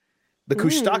 Well, the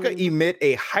Kushtaka emit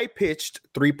a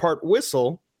high-pitched 3-part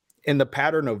whistle in the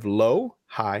pattern of low,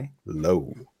 high,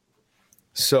 low.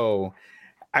 So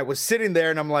I was sitting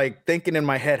there and I'm like thinking in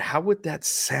my head, how would that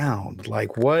sound?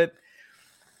 Like what?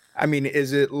 I mean,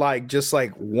 is it like just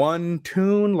like one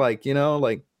tune? Like,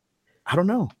 like, I don't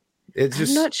know. It's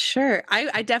just, I'm not sure.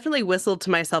 I definitely whistled to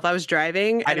myself. I was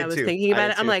driving and I was thinking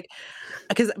about it. I'm like,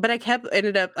 but I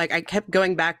kept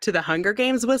going back to the Hunger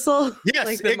Games whistle. Yes,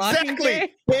 like the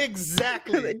exactly.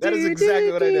 Exactly. That is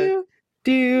exactly what I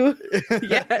did.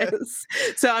 Yes.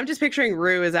 So I'm just picturing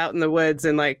Rue is out in the woods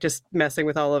and like just messing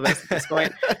with all of us at this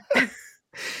point.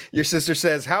 Your sister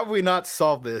says, how have we not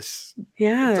solved this?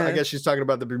 Yeah. So I guess she's talking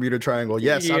about the Bermuda Triangle.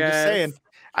 Yes. I'm just saying.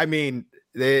 I mean,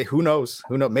 who knows?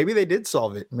 Maybe they did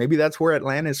solve it. Maybe that's where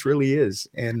Atlantis really is.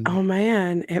 And oh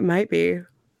man, it might be.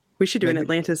 We should do an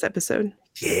Atlantis episode.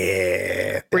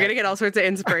 Yeah. We're gonna get all sorts of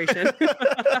inspiration.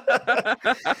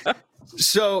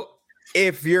 So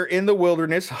if you're in the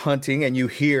wilderness hunting and you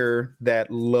hear that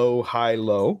low, high,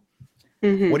 low,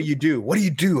 what do you do? What do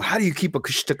you do? How do you keep a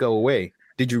Kushtaka away?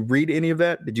 Did you read any of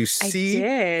that? Did you see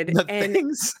the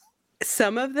things?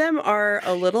 Some of them are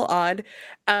a little odd,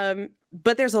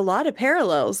 but there's a lot of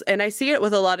parallels. And I see it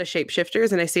with a lot of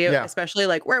shapeshifters, and I see it especially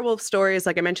like werewolf stories.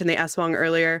 Like I mentioned the Aswang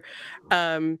earlier.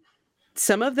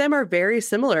 Some of them are very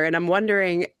similar. And I'm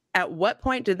wondering, at what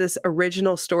point did this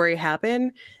original story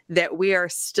happen that we are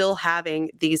still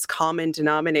having these common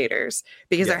denominators?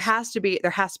 Because there has to be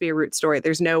a root story.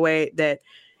 There's no way that,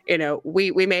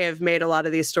 we may have made a lot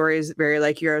of these stories very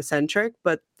like Eurocentric,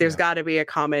 but there's got to be a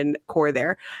common core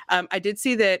there. I did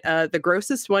see that the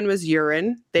grossest one was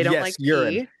urine. They don't like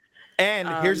urine. Pee. And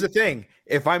here's the thing.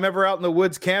 If I'm ever out in the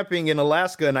woods camping in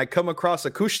Alaska and I come across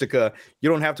a Kushtaka, you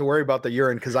don't have to worry about the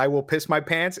urine because I will piss my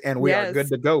pants and we are good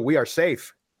to go. We are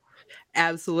safe.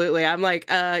 Absolutely. I'm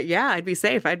like, I'd be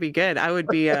safe. I'd be good. I would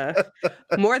be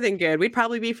more than good. We'd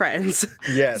probably be friends.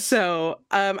 Yes. So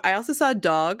I also saw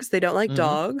dogs. They don't like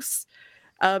dogs.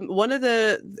 One of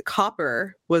the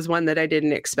copper was one that I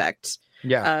didn't expect.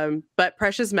 Yeah. But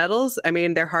precious metals, I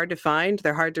mean, they're hard to find.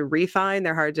 They're hard to refine.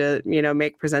 They're hard to,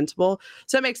 make presentable.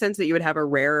 So it makes sense that you would have a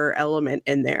rarer element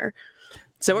in there.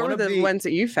 So what were the ones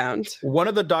that you found? One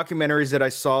of the documentaries that I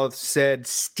saw said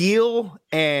steel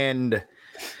and...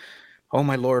 oh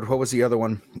my Lord, what was the other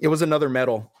one? It was another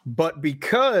metal, but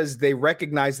because they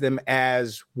recognize them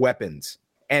as weapons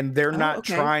and they're not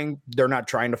trying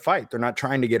to fight. They're not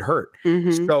trying to get hurt.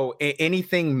 So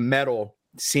anything metal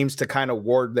seems to kind of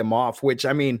ward them off, which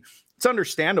I mean, it's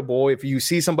understandable. If you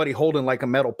see somebody holding like a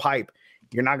metal pipe,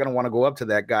 you're not going to want to go up to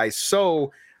that guy.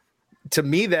 So to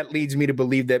me, that leads me to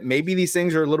believe that maybe these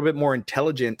things are a little bit more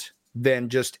intelligent than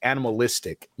just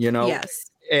animalistic,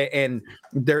 Yes. and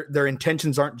their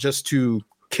intentions aren't just to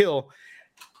kill.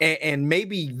 And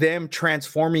maybe them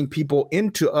transforming people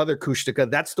into other Kushtaka,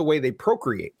 that's the way they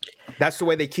procreate. That's the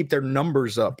way they keep their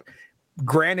numbers up.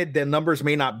 Granted, the numbers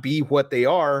may not be what they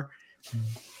are,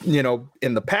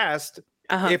 in the past,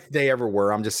 if they ever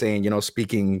were. I'm just saying,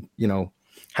 speaking,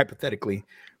 hypothetically.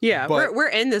 Yeah, but we're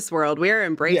in this world. We are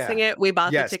embracing it. We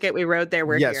bought the ticket. We rode there.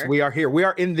 We're here. Yes, we are here. We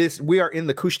are in this. We are in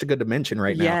the Kushtaka dimension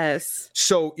right now. Yes.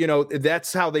 So,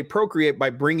 that's how they procreate,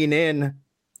 by bringing in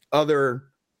other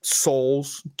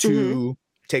souls to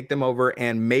take them over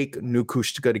and make new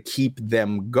Kushtaka to keep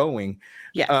them going.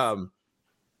 Yes.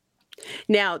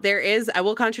 Now I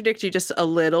will contradict you just a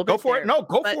little bit. Go for it. No,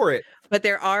 go for it. But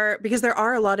there are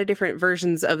a lot of different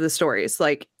versions of the stories.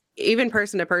 Like, even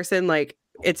person to person, like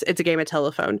it's a game of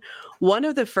telephone. One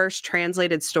of the first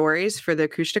translated stories for the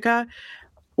Kushtaka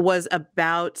was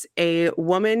about a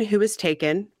woman who was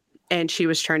taken, and she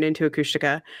was turned into a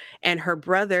Kushtaka, and her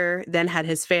brother then had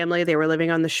his family. They were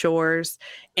living on the shores,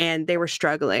 and they were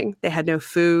struggling. They had no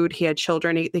food. He had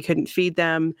children. They couldn't feed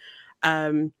them.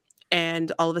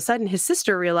 And all of a sudden, his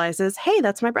sister realizes, hey,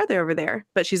 that's my brother over there.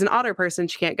 But she's an otter person.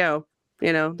 She can't go.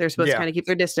 They're supposed to kind of keep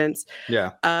their distance.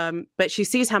 Yeah. But she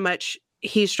sees how much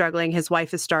he's struggling. His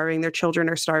wife is starving. Their children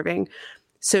are starving.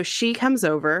 So she comes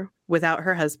over without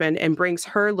her husband and brings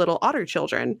her little otter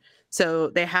children. So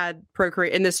they had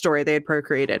in this story, they had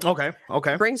procreated. Okay.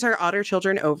 Brings her otter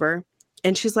children over,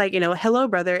 and she's like, hello,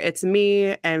 brother, it's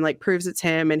me, and like proves it's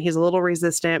him. And he's a little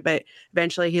resistant, but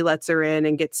eventually he lets her in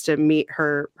and gets to meet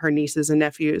her nieces and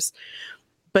nephews.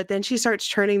 But then she starts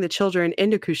turning the children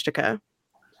into Kushtaka.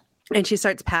 And she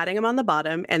starts patting him on the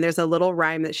bottom, and there's a little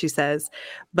rhyme that she says,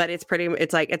 but it's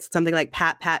something like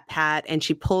pat, pat, pat, and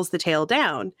she pulls the tail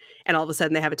down, and all of a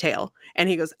sudden they have a tail. And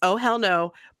he goes, oh, hell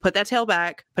no, put that tail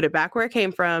back, put it back where it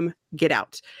came from, get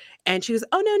out. And she goes,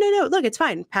 oh, no, look, it's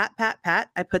fine. Pat, pat, pat,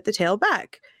 I put the tail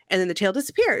back. And then the tail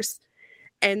disappears.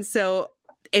 And so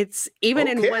it's even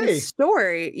in one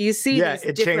story, you see these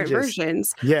different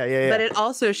versions. Yeah. But it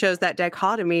also shows that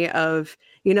dichotomy of,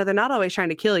 they're not always trying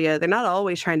to kill you. They're not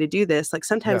always trying to do this. Like,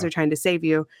 sometimes they're trying to save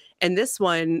you. And this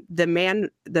one,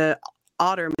 the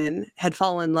Otterman had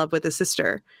fallen in love with a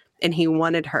sister, and he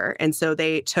wanted her. And so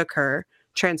they took her,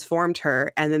 transformed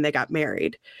her, and then they got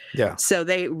married. Yeah. So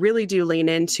they really do lean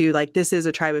into, like, this is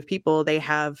a tribe of people. They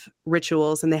have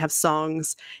rituals and they have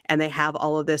songs and they have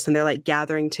all of this, and they're like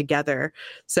gathering together.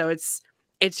 So it's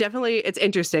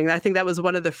interesting. I think that was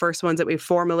one of the first ones that we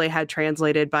formally had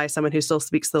translated by someone who still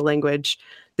speaks the language.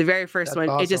 The very first one,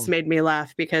 awesome. It just made me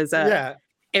laugh because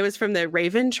it was from the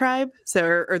Raven tribe,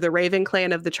 or the Raven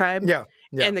clan of the tribe. Yeah.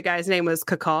 And the guy's name was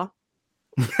Kaka.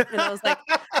 And I was like,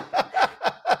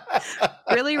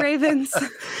 really, Ravens?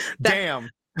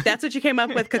 Damn. That's what you came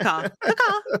up with, Kaka.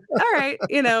 Kaka. All right.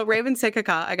 Ravens say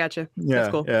Kaka. I got you. Yeah. That's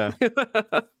cool. Yeah.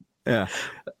 Yeah.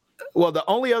 Well, the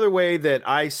only other way that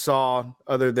I saw,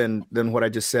 other than what I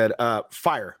just said,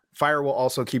 fire will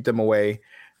also keep them away.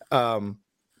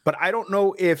 But I don't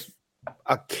know if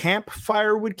a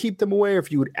campfire would keep them away, or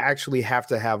if you would actually have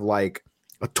to have like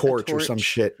a torch or some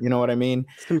shit. You know what I mean?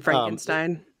 Some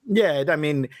Frankenstein. Yeah. I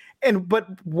mean, but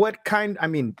what kind? I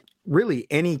mean, really,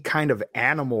 any kind of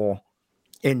animal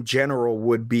in general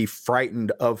would be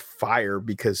frightened of fire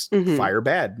because fire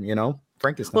bad.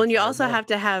 Frankenstein. Well, and you also have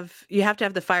to have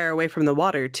the fire away from the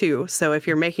water too. So if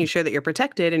you're making sure that you're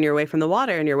protected and you're away from the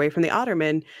water and you're away from the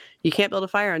Otterman, you can't build a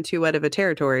fire on too wet of a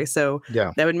territory. So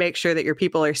that would make sure that your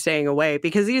people are staying away,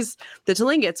 because the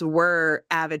Tlingits were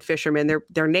avid fishermen.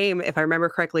 Their name, if I remember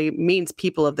correctly, means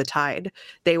people of the tide.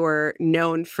 They were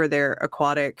known for their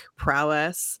aquatic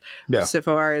prowess so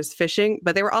far as fishing,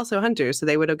 but they were also hunters. So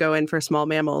they would go in for small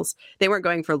mammals. They weren't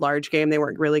going for large game. They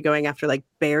weren't really going after like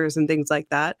bears and things like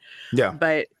that. Yeah.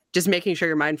 But just making sure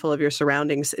you're mindful of your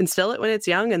surroundings. Instill it when it's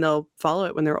young, and they'll follow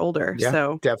it when they're older. Yeah,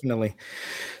 so definitely.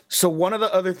 So one of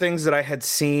the other things that I had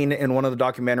seen in one of the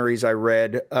documentaries I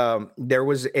read, there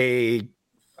was I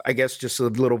guess just a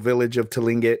little village of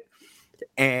Tlingit,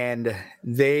 and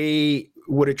they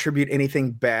would attribute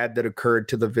anything bad that occurred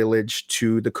to the village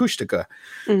to the Kushtaka.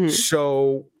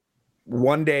 So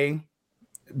one day,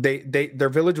 their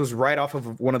village was right off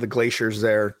of one of the glaciers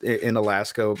there in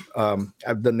Alaska.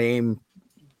 The name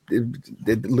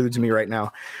it eludes me right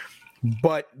now,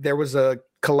 but there was a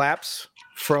collapse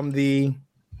from the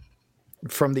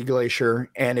glacier,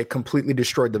 and it completely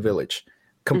destroyed the village,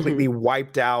 completely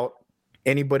wiped out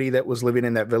anybody that was living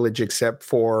in that village except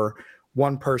for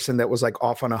one person that was like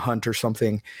off on a hunt or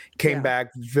something. Came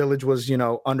back, village was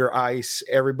under ice,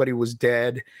 everybody was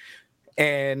dead,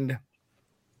 and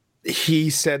he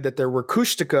said that there were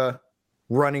Kushtaka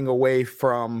running away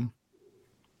from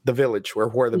the village,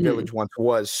 where the village once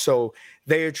was. So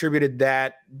they attributed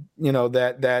that,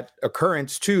 that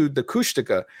occurrence to the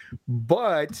Kushtaka,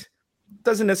 but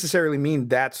doesn't necessarily mean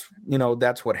that's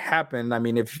what happened. I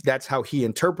mean, if that's how he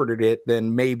interpreted it,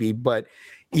 then maybe, but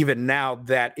even now,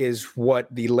 that is what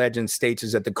the legend states,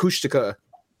 is that the Kushtaka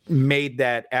made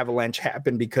that avalanche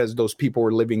happen because those people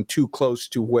were living too close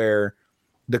to where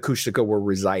the Kushtaka were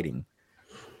residing.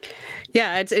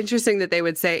 Yeah, it's interesting that they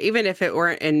would say, even if it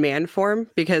weren't in man form,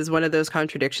 because one of those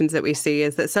contradictions that we see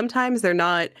is that sometimes they're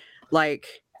not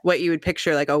like what you would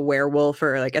picture, like a werewolf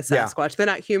or like a Sasquatch. Yeah. They're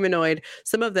not humanoid.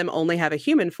 Some of them only have a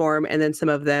human form, and then some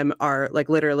of them are like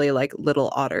literally like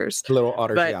little otters.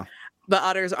 But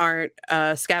otters aren't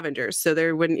scavengers, so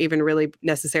there wouldn't even really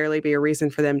necessarily be a reason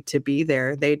for them to be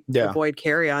there. They'd avoid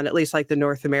carrion, at least like the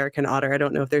North American otter. I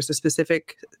don't know if there's a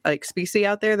specific like species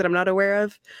out there that I'm not aware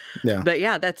of. Yeah. But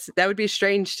yeah, that would be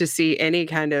strange to see any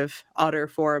kind of otter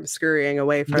form scurrying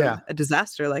away from a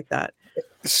disaster like that.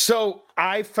 So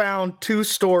I found 2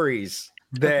 stories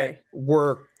that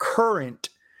were current.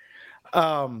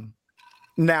 Now,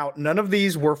 none of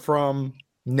these were from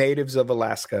natives of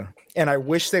Alaska, and I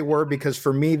wish they were, because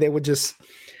for me they would just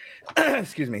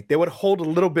they would hold a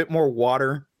little bit more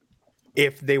water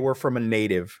if they were from a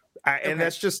native. And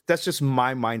that's just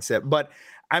my mindset. But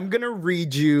I'm gonna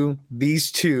read you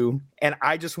these 2, and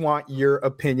I just want your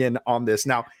opinion on this.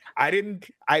 Now,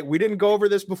 we didn't go over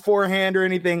this beforehand or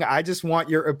anything. I just want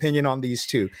your opinion on these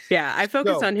 2. Yeah, I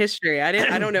focused on history. I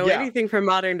don't know anything from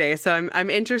modern day, so I'm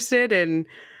interested and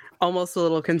almost a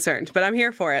little concerned, but I'm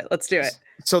here for it. Let's do it.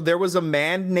 So there was a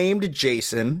man named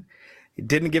Jason. He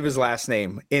didn't give his last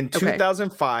name. In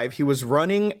 2005, he was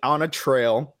running on a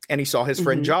trail and he saw his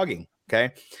friend jogging.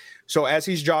 Okay. So as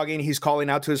he's jogging, he's calling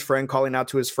out to his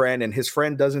friend, and his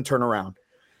friend doesn't turn around.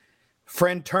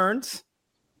 Friend turns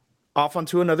off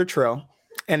onto another trail.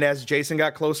 And as Jason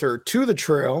got closer to the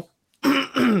trail,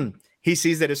 he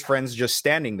sees that his friend's just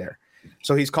standing there.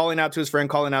 So he's calling out to his friend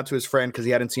because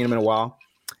he hadn't seen him in a while.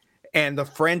 And the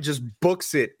friend just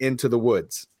books it into the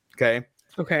woods. Okay.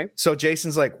 So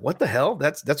Jason's like, what the hell?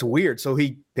 That's weird. So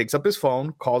he picks up his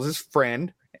phone, calls his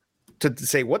friend to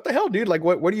say, what the hell, dude? Like,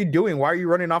 what are you doing? Why are you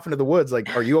running off into the woods?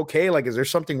 Like, are you okay? Like, is there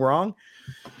something wrong?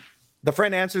 The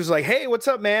friend answers like, hey, what's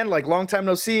up, man? Like, long time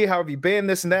no see. How have you been?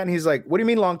 This and that. And he's like, what do you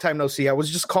mean long time no see? I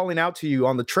was just calling out to you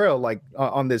on the trail, like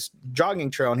on this jogging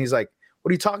trail. And he's like, what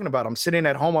are you talking about? I'm sitting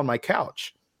at home on my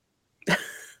couch.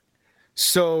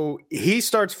 So he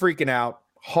starts freaking out,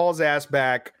 hauls ass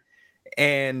back,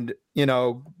 and,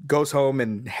 goes home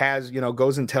and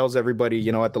goes and tells everybody,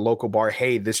 at the local bar,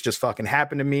 hey, this just fucking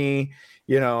happened to me.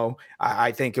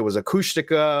 I think it was a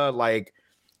Kushtaka. Like,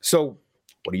 so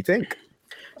what do you think?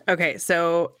 Okay.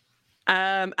 So,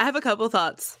 I have a couple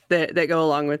thoughts that go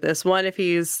along with this. One,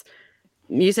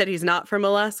 you said he's not from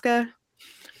Alaska.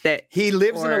 That he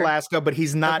lives in Alaska, but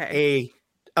he's not a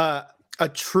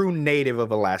true native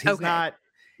of Alaska. He's not.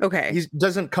 Okay. He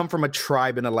doesn't come from a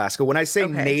tribe in Alaska. When I say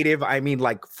native, I mean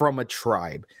like from a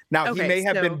tribe. Now, he may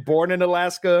have been born in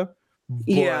Alaska.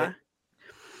 But...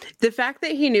 The fact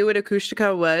that he knew what a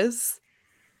Kushtaka was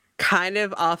kind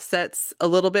of offsets a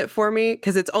little bit for me,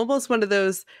 because it's almost one of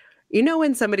those,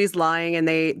 when somebody's lying and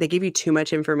they give you too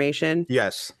much information.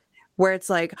 Yes. Where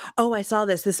it's like, oh, I saw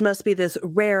this. This must be this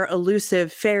rare,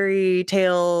 elusive fairy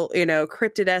tale,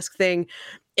 cryptid-esque thing.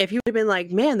 If he would have been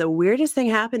like, man, the weirdest thing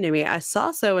happened to me. I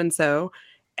saw so-and-so,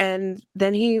 and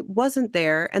then he wasn't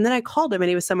there. And then I called him and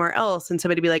he was somewhere else. And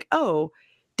somebody be like, oh,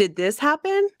 did this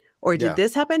happen? Or did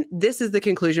this happen? This is the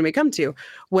conclusion we come to.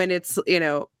 When it's,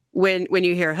 when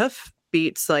you hear hoof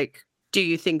beats, like, do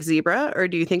you think zebra or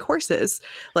do you think horses?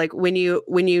 Like when you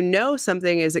know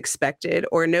something is expected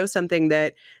or know something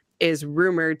that is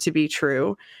rumored to be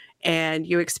true, and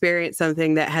you experience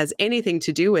something that has anything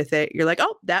to do with it, you're like,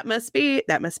 oh, that must be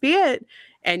it.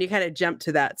 And you kind of jump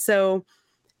to that. So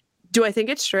do I think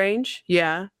it's strange?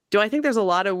 Yeah. Do I think there's a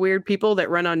lot of weird people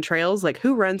that run on trails? Like,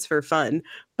 who runs for fun?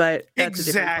 But that's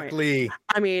exactly.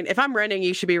 I mean, if I'm running,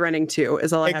 you should be running too,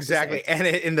 is all I have to say. Exactly. And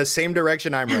in the same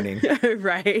direction I'm running.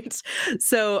 Right.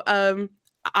 So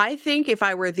I think if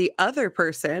I were the other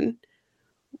person,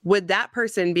 would that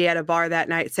person be at a bar that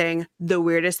night saying, the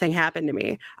weirdest thing happened to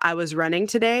me? I was running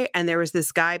today and there was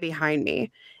this guy behind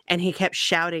me and he kept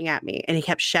shouting at me and he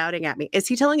kept shouting at me. Is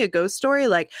he telling a ghost story?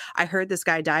 Like, I heard this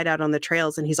guy died out on the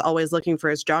trails and he's always looking for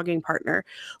his jogging partner.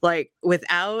 Like,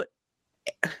 without,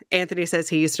 Anthony says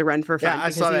he used to run for fun. Yeah, I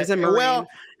saw that. Well,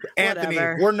 Anthony,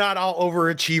 we're not all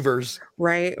overachievers.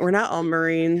 Right. We're not all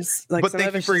Marines. Like, but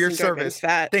thank you for your service.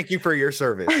 Thank you for your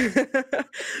service.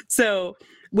 So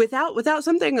without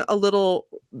something a little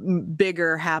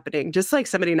bigger happening, just like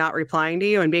somebody not replying to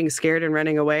you and being scared and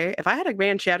running away. If I had a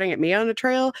man shouting at me on a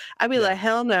trail, I'd be like,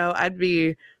 hell no, I'd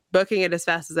be booking it as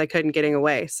fast as I could and getting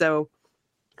away. So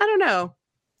I don't know.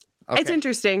 Okay. It's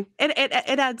interesting.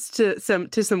 It adds to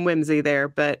some whimsy there,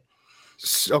 but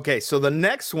okay. So the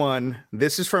next one,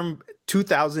 this is from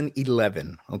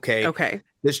 2011. Okay.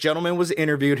 This gentleman was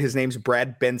interviewed. His name's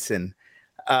Brad Benson.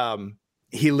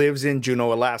 He lives in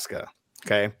Juneau, Alaska.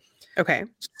 Okay.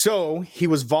 So he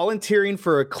was volunteering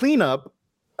for a cleanup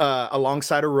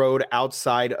alongside a road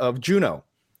outside of Juneau.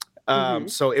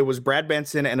 So it was Brad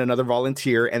Benson and another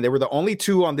volunteer, and they were the only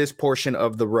two on this portion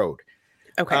of the road.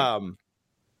 Okay.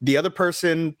 The other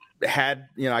person had,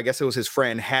 I guess it was his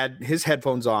friend, had his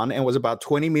headphones on and was about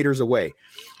 20 meters away.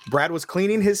 Brad was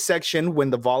cleaning his section when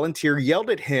the volunteer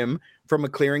yelled at him from a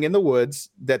clearing in the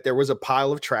woods that there was a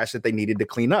pile of trash that they needed to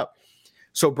clean up.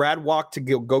 So Brad walked to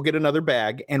go get another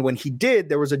bag. And when he did,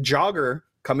 there was a jogger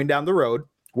coming down the road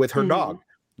with her dog.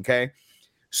 Okay.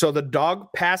 So the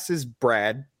dog passes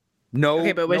Brad.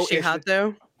 Okay, but was she hot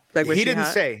though? Like, he didn't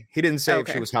say if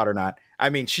she was hot or not. I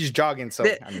mean, she's jogging. So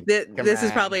this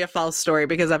is probably a false story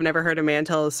because I've never heard a man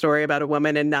tell a story about a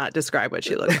woman and not describe what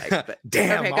she looked like. But,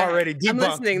 damn, okay, already debunked. I'm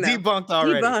listening, debunked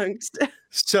already. Debunked.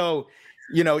 So,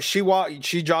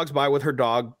 she jogs by with her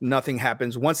dog. Nothing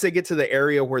happens. Once they get to the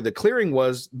area where the clearing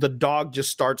was, the dog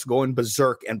just starts going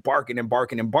berserk and barking and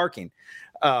barking and barking,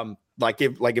 like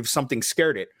if something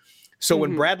scared it. So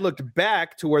when Brad looked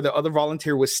back to where the other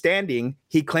volunteer was standing,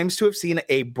 he claims to have seen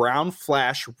a brown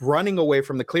flash running away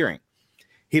from the clearing.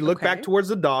 He looked back towards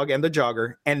the dog and the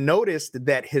jogger and noticed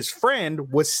that his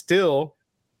friend was still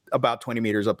about 20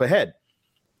 meters up ahead,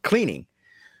 cleaning.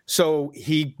 So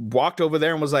he walked over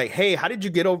there and was like, hey, how did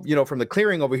you get over, from the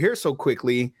clearing over here so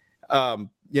quickly? When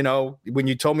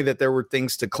you told me that there were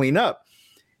things to clean up.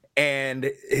 And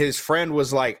his friend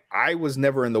was like, I was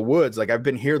never in the woods. Like, I've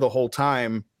been here the whole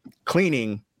time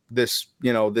cleaning this,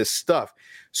 this stuff.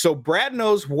 So Brad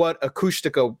knows what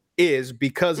acoustica is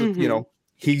because of,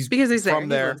 he's from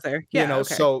there. Yeah,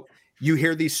 so you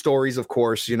hear these stories, of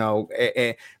course,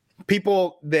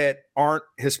 people that aren't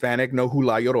Hispanic know who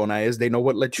La Llorona is. They know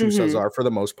what lechuzas are for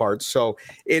the most part. So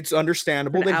it's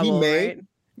understandable that he may,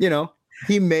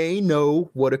 he may know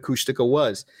what acoustica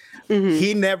was.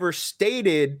 He never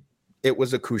stated it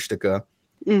was acoustica,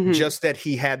 just that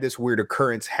he had this weird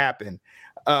occurrence happen.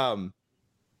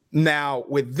 Now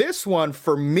with this one,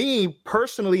 for me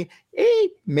personally,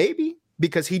 maybe,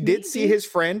 because he did see his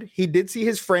friend. He did see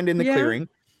his friend in the clearing.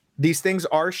 These things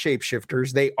are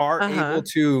shapeshifters. They are able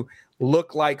to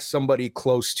look like somebody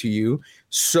close to you.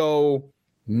 So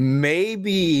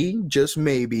maybe, just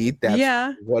maybe,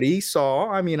 that's what he saw.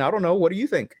 I mean, I don't know. What do you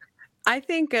think? I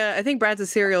think Brad's a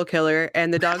serial killer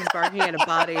and the dog's barking at a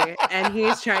body and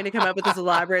he's trying to come up with this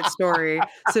elaborate story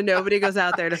so nobody goes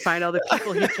out there to find all the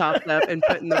people he chopped up and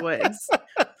put in the woods.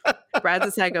 Brad's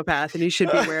a psychopath and you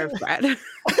should beware of Brad.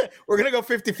 We're going to go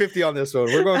 50-50 on this one.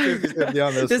 We're going 50-50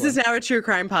 on this one. This is now a true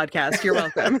crime podcast. You're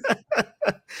welcome.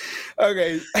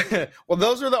 Okay. Well,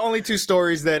 those are the only two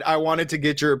stories that I wanted to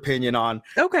get your opinion on.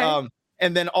 Okay.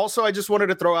 And then also, I just wanted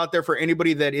to throw out there for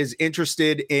anybody that is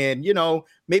interested in,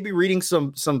 maybe reading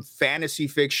some fantasy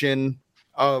fiction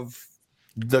of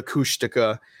the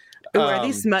acoustica. Ooh, are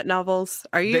these smut novels?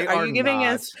 Are you giving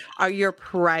us your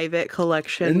private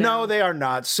collection? No, they are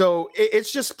not. So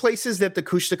it's just places that the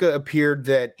acoustica appeared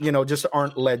that, just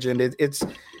aren't legend. It's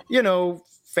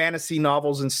fantasy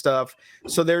novels and stuff.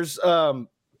 So there's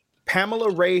Pamela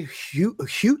Ray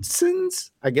Hutson,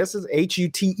 I guess it's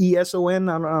Huteson.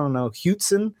 I don't know,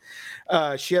 Hutson.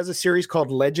 She has a series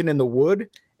called Legend in the Wood,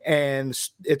 and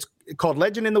it's called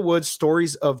Legend in the Wood: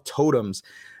 Stories of Totems.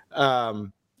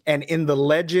 And in the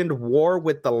legend War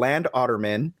with the Land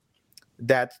Ottermen,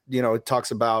 that, it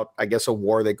talks about, I guess, a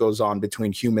war that goes on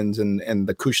between humans and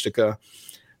the acoustica.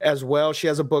 As well, she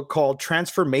has a book called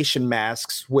Transformation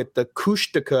Masks with the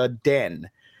Acoustica Den.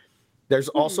 There's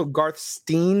also Garth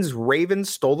Steen's Raven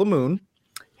Stole the Moon,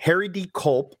 Harry D.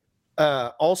 Culp.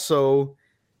 In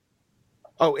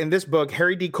this book,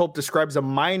 Harry D. Culp describes a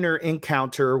minor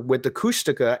encounter with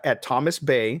acoustica at Thomas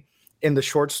Bay in the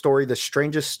short story, The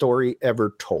Strangest Story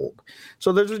Ever Told.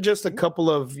 So those are just a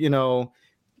couple of,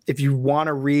 if you want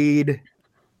to read,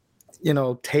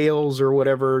 tales or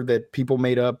whatever that people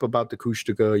made up about the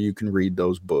acoustica, you can read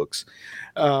those books.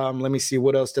 Let me see,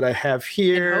 what else did I have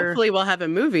here? And hopefully we'll have a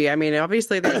movie. I mean,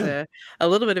 obviously there's a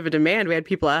little bit of a demand. We had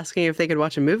people asking if they could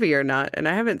watch a movie or not, and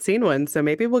I haven't seen one, so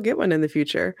maybe we'll get one in the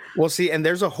future. We'll see. And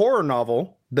there's a horror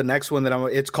novel. The next one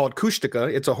it's called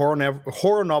Acoustica. It's a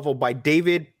horror novel by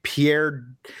David Pierre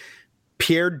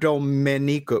Pier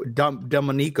Domenico.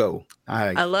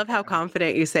 I love how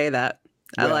confident you say that.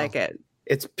 I like it.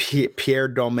 It's Pier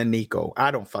Domenico. I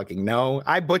don't fucking know.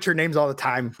 I butcher names all the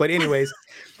time. But anyways,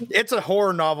 it's a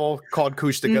horror novel called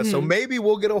Kustica. So maybe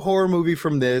we'll get a horror movie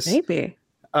from this. Maybe.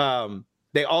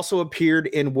 They also appeared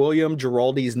in William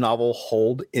Giraldi's novel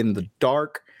Hold in the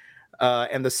Dark,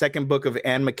 and the second book of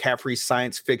Anne McCaffrey's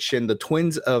science fiction, The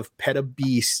Twins of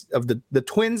Pettaby the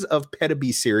Twins of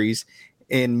Pettaby series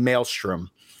in Maelstrom.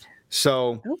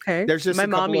 So there's just my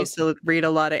mom used to read a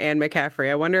lot of Anne McCaffrey.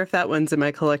 I wonder if that one's in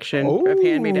my collection of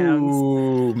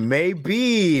hand-me-downs.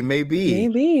 Maybe.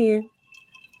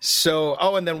 So,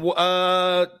 and then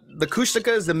the Kustica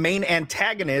is the main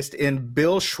antagonist in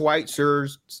Bill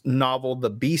Schweitzer's novel, The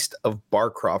Beast of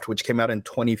Barcroft, which came out in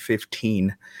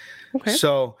 2015. Okay.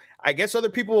 So I guess other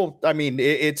people, I mean,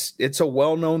 it's a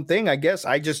well-known thing, I guess.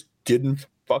 I just didn't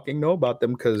fucking know about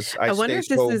them because I wonder if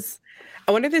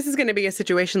this is going to be a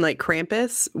situation like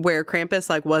Krampus, where Krampus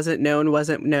like wasn't known,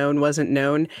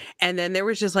 and then there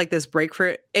was just like this break for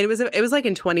it. It was like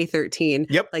in 2013.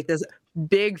 Yep. Like this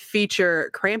big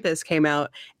feature Krampus came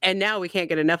out, and now we can't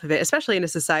get enough of it, especially in a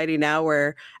society now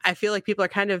where I feel like people are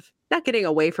kind of not getting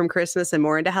away from Christmas and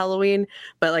more into Halloween,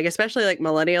 but like especially like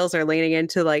millennials are leaning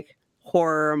into like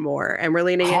horror more, and we're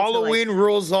leaning Halloween into, like,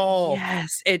 rules all.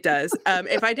 Yes, it does.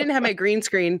 If I didn't have my green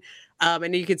screen,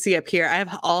 and you can see up here, I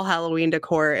have all Halloween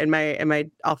decor in my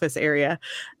office area.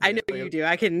 I know you do.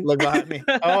 I can look behind me.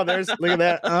 Oh, look at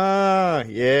that.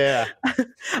 Yeah.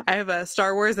 I have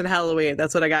Star Wars and Halloween.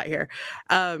 That's what I got here.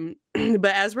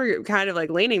 But as we're kind of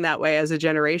like leaning that way as a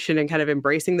generation and kind of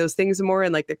embracing those things more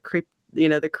and like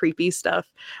the creepy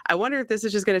stuff, I wonder if this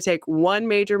is just going to take one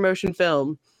major motion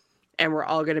film and we're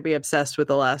all going to be obsessed with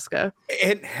Alaska.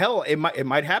 And hell, it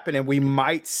might happen, and we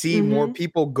might see more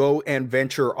people go and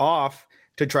venture off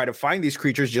to try to find these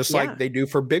creatures, just like they do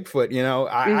for Bigfoot. You know,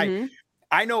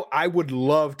 I know I would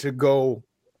love to go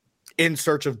in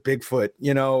search of Bigfoot.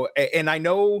 You know, and I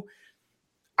know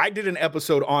I did an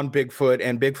episode on Bigfoot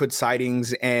and Bigfoot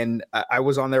sightings, and I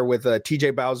was on there with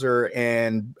TJ Bowser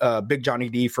and Big Johnny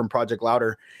D from Project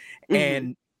Louder,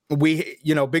 and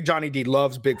Big Johnny D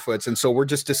loves Bigfoots. And so we're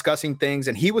just discussing things.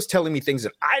 And he was telling me things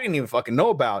that I didn't even fucking know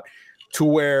about, to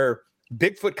where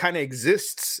Bigfoot kind of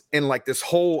exists in like this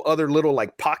whole other little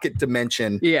like pocket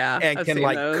dimension. Yeah. And can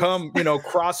like come,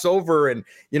 cross over, and,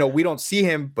 we don't see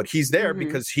him, but he's there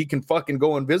because he can fucking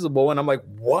go invisible. And I'm like,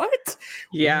 what?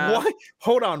 Yeah. What?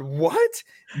 Hold on. What?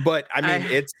 But I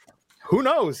mean, who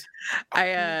knows?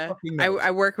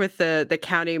 I work with the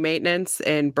county maintenance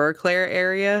in Berkeley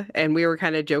area, and we were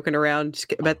kind of joking around,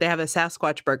 but they have a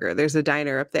Sasquatch burger. There's a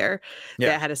diner up there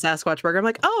that had a Sasquatch burger. I'm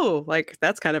like, oh, like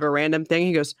that's kind of a random thing.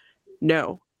 He goes,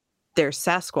 no, there's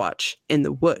Sasquatch in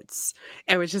the woods.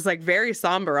 And it was just like very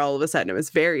somber all of a sudden. It was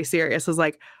very serious. I was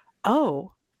like,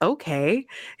 oh, okay.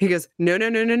 He goes,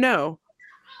 no,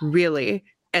 really?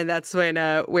 And that's when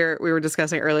we were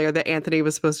discussing earlier that Anthony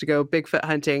was supposed to go Bigfoot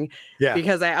hunting. Yeah.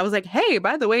 Because I was like, hey,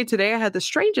 by the way, today I had the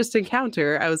strangest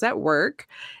encounter. I was at work,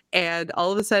 and all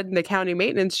of a sudden the county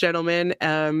maintenance gentleman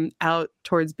out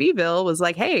towards Beeville was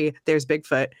like, hey, there's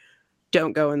Bigfoot.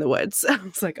 Don't go in the woods. I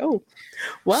was like, oh,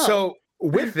 well. So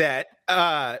with that,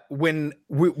 when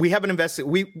we have an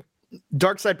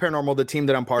Dark Side Paranormal, the team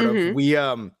that I'm part of, we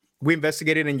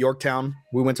investigated in Yorktown.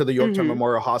 We went to the Yorktown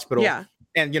Memorial Hospital. Yeah.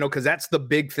 And, because that's the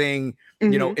big thing,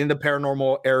 in the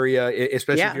paranormal area,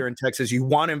 especially if you're in Texas, you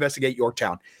want to investigate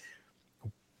Yorktown.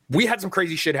 We had some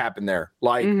crazy shit happen there,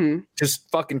 like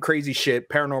just fucking crazy shit,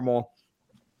 paranormal,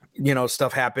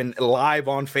 stuff happened live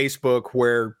on Facebook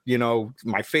where,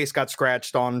 my face got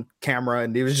scratched on camera,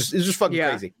 and it was just fucking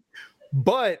crazy.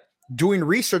 But doing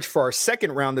research for our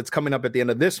second round that's coming up at the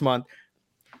end of this month,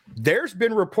 there's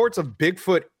been reports of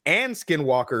Bigfoot and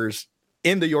skinwalkers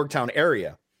in the Yorktown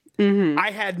area. I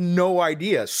had no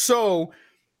idea. So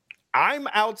I'm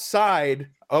outside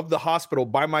of the hospital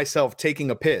by myself taking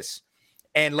a piss,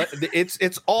 and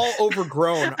it's all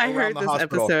overgrown. I heard this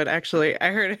episode, actually.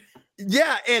 I heard it.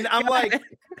 Yeah, and I'm like,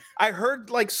 I heard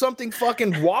like something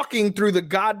fucking walking through the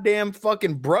goddamn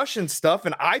fucking brush and stuff,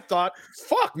 and I thought,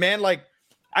 fuck, man, like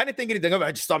I didn't think anything of it.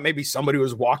 I just thought maybe somebody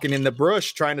was walking in the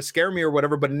brush trying to scare me or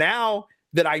whatever. But now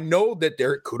that I know that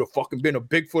there could have fucking been a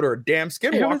Bigfoot or a damn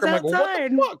skinwalker, I'm like, well,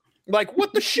 what the fuck? Like,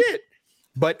 what the shit?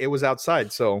 But it was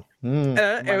outside, so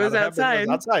it was outside.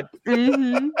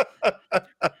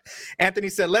 Anthony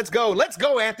said, let's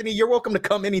go, Anthony. You're welcome to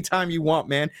come anytime you want,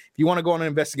 man. If you want to go on an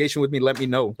investigation with me, let me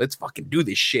know. Let's fucking do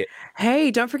this shit. Hey,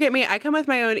 don't forget me. I come with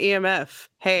my own EMF.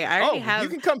 Hey, I already have. You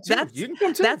can come too.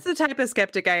 That's the type of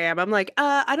skeptic I am. I'm like,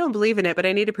 I don't believe in it, but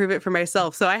I need to prove it for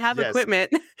myself. So I have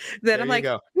equipment that I'm like,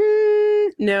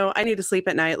 no, I need to sleep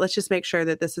at night. Let's just make sure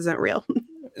that this isn't real.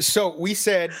 So we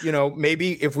said,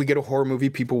 maybe if we get a horror movie,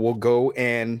 people will go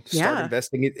and start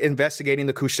investigating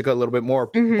the Kushtaka a little bit more.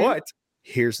 But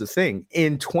here's the thing.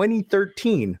 In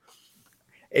 2013,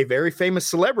 a very famous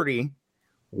celebrity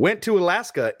went to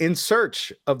Alaska in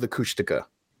search of the Kushtaka.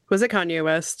 Was it Kanye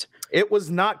West? It was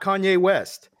not Kanye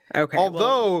West. Okay.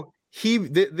 Although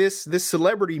this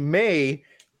celebrity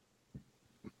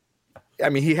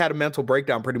he had a mental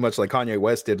breakdown pretty much like Kanye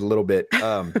West did a little bit,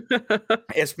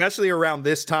 especially around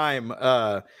this time.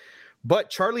 But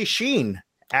Charlie Sheen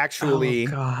actually,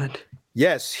 oh God,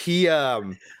 yes, he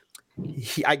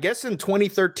I guess in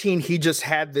 2013 he just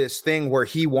had this thing where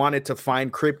he wanted to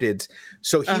find cryptids.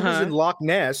 So he was in Loch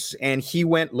Ness and he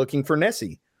went looking for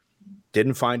Nessie.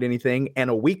 Didn't find anything, and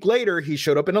a week later he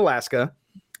showed up in Alaska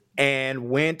and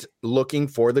went looking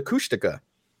for the Kushtaka.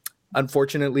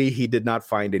 Unfortunately, he did not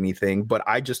find anything, but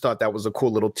I just thought that was a cool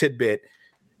little tidbit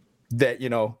that,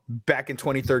 back in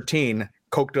 2013,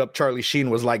 coked up Charlie Sheen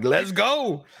was like, let's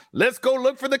go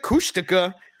look for the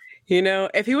Kushtaka.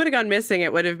 If he would have gone missing,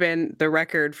 it would have been the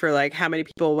record for like how many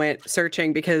people went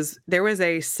searching, because there was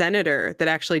a senator that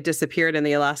actually disappeared in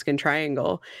the Alaskan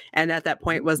Triangle. And at that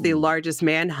point was the largest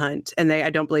manhunt. And I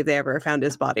don't believe they ever found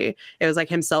his body. It was like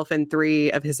himself and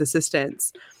 3 of his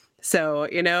assistants. So,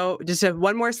 just have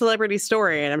one more celebrity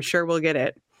story and I'm sure we'll get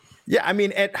it. Yeah,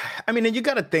 and you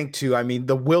got to think too.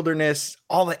 The wilderness,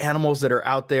 all the animals that are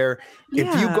out there.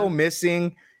 Yeah. If you go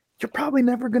missing, you're probably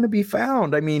never going to be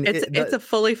found. It's a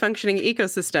fully functioning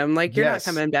ecosystem. Like you're not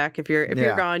coming back. If you're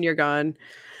gone, you're gone.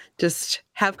 Just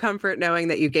have comfort knowing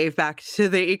that you gave back to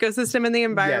the ecosystem and the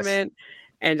environment,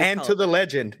 and to the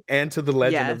legend of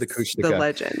the Kushtaka. The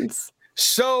legends.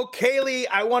 So, Kaylee,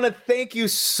 I want to thank you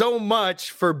so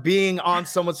much for being on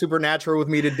Somewhat Supernatural with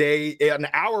me today. An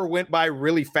hour went by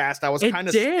really fast. I was kind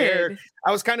of scared.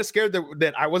 I was kind of scared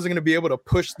that I wasn't going to be able to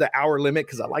push the hour limit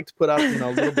because I like to put out, a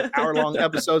little bit hour-long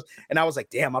episodes. And I was like,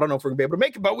 damn, I don't know if we're going to be able to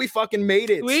make it, but we fucking made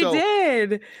it. We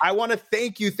did. I want to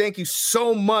thank you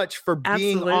so much for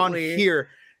being on here.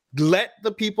 Let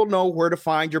the people know where to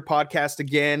find your podcast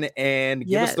again and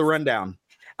give us the rundown.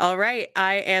 All right.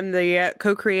 I am the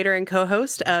co-creator and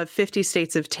co-host of 50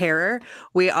 States of Terror.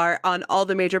 We are on all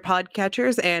the major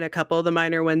podcatchers and a couple of the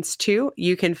minor ones too.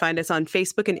 You can find us on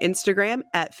Facebook and Instagram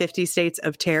at 50 States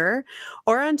of Terror,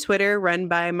 or on Twitter, run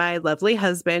by my lovely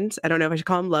husband. I don't know if I should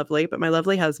call him lovely, but my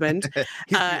lovely husband.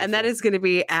 And that is going to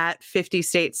be at 50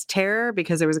 States Terror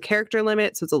because there was a character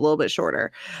limit, so it's a little bit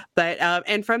shorter. But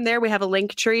and from there, we have a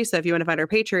link tree. So if you want to find our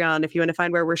Patreon, if you want to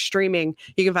find where we're streaming,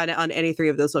 you can find it on any 3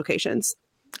 of those locations.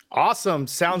 Awesome.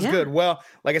 Sounds good. Well,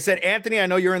 like I said, Anthony, I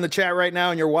know you're in the chat right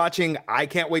now and you're watching. I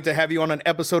can't wait to have you on an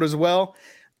episode as well.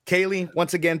 Kaylee,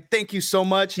 once again, thank you so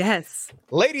much. Yes.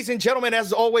 Ladies and gentlemen,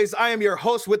 as always, I am your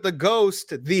host with the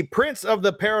ghost, the prince of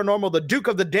the paranormal, the Duke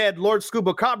of the Dead, Lord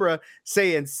Scuba Cabra,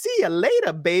 saying, see you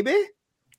later, baby.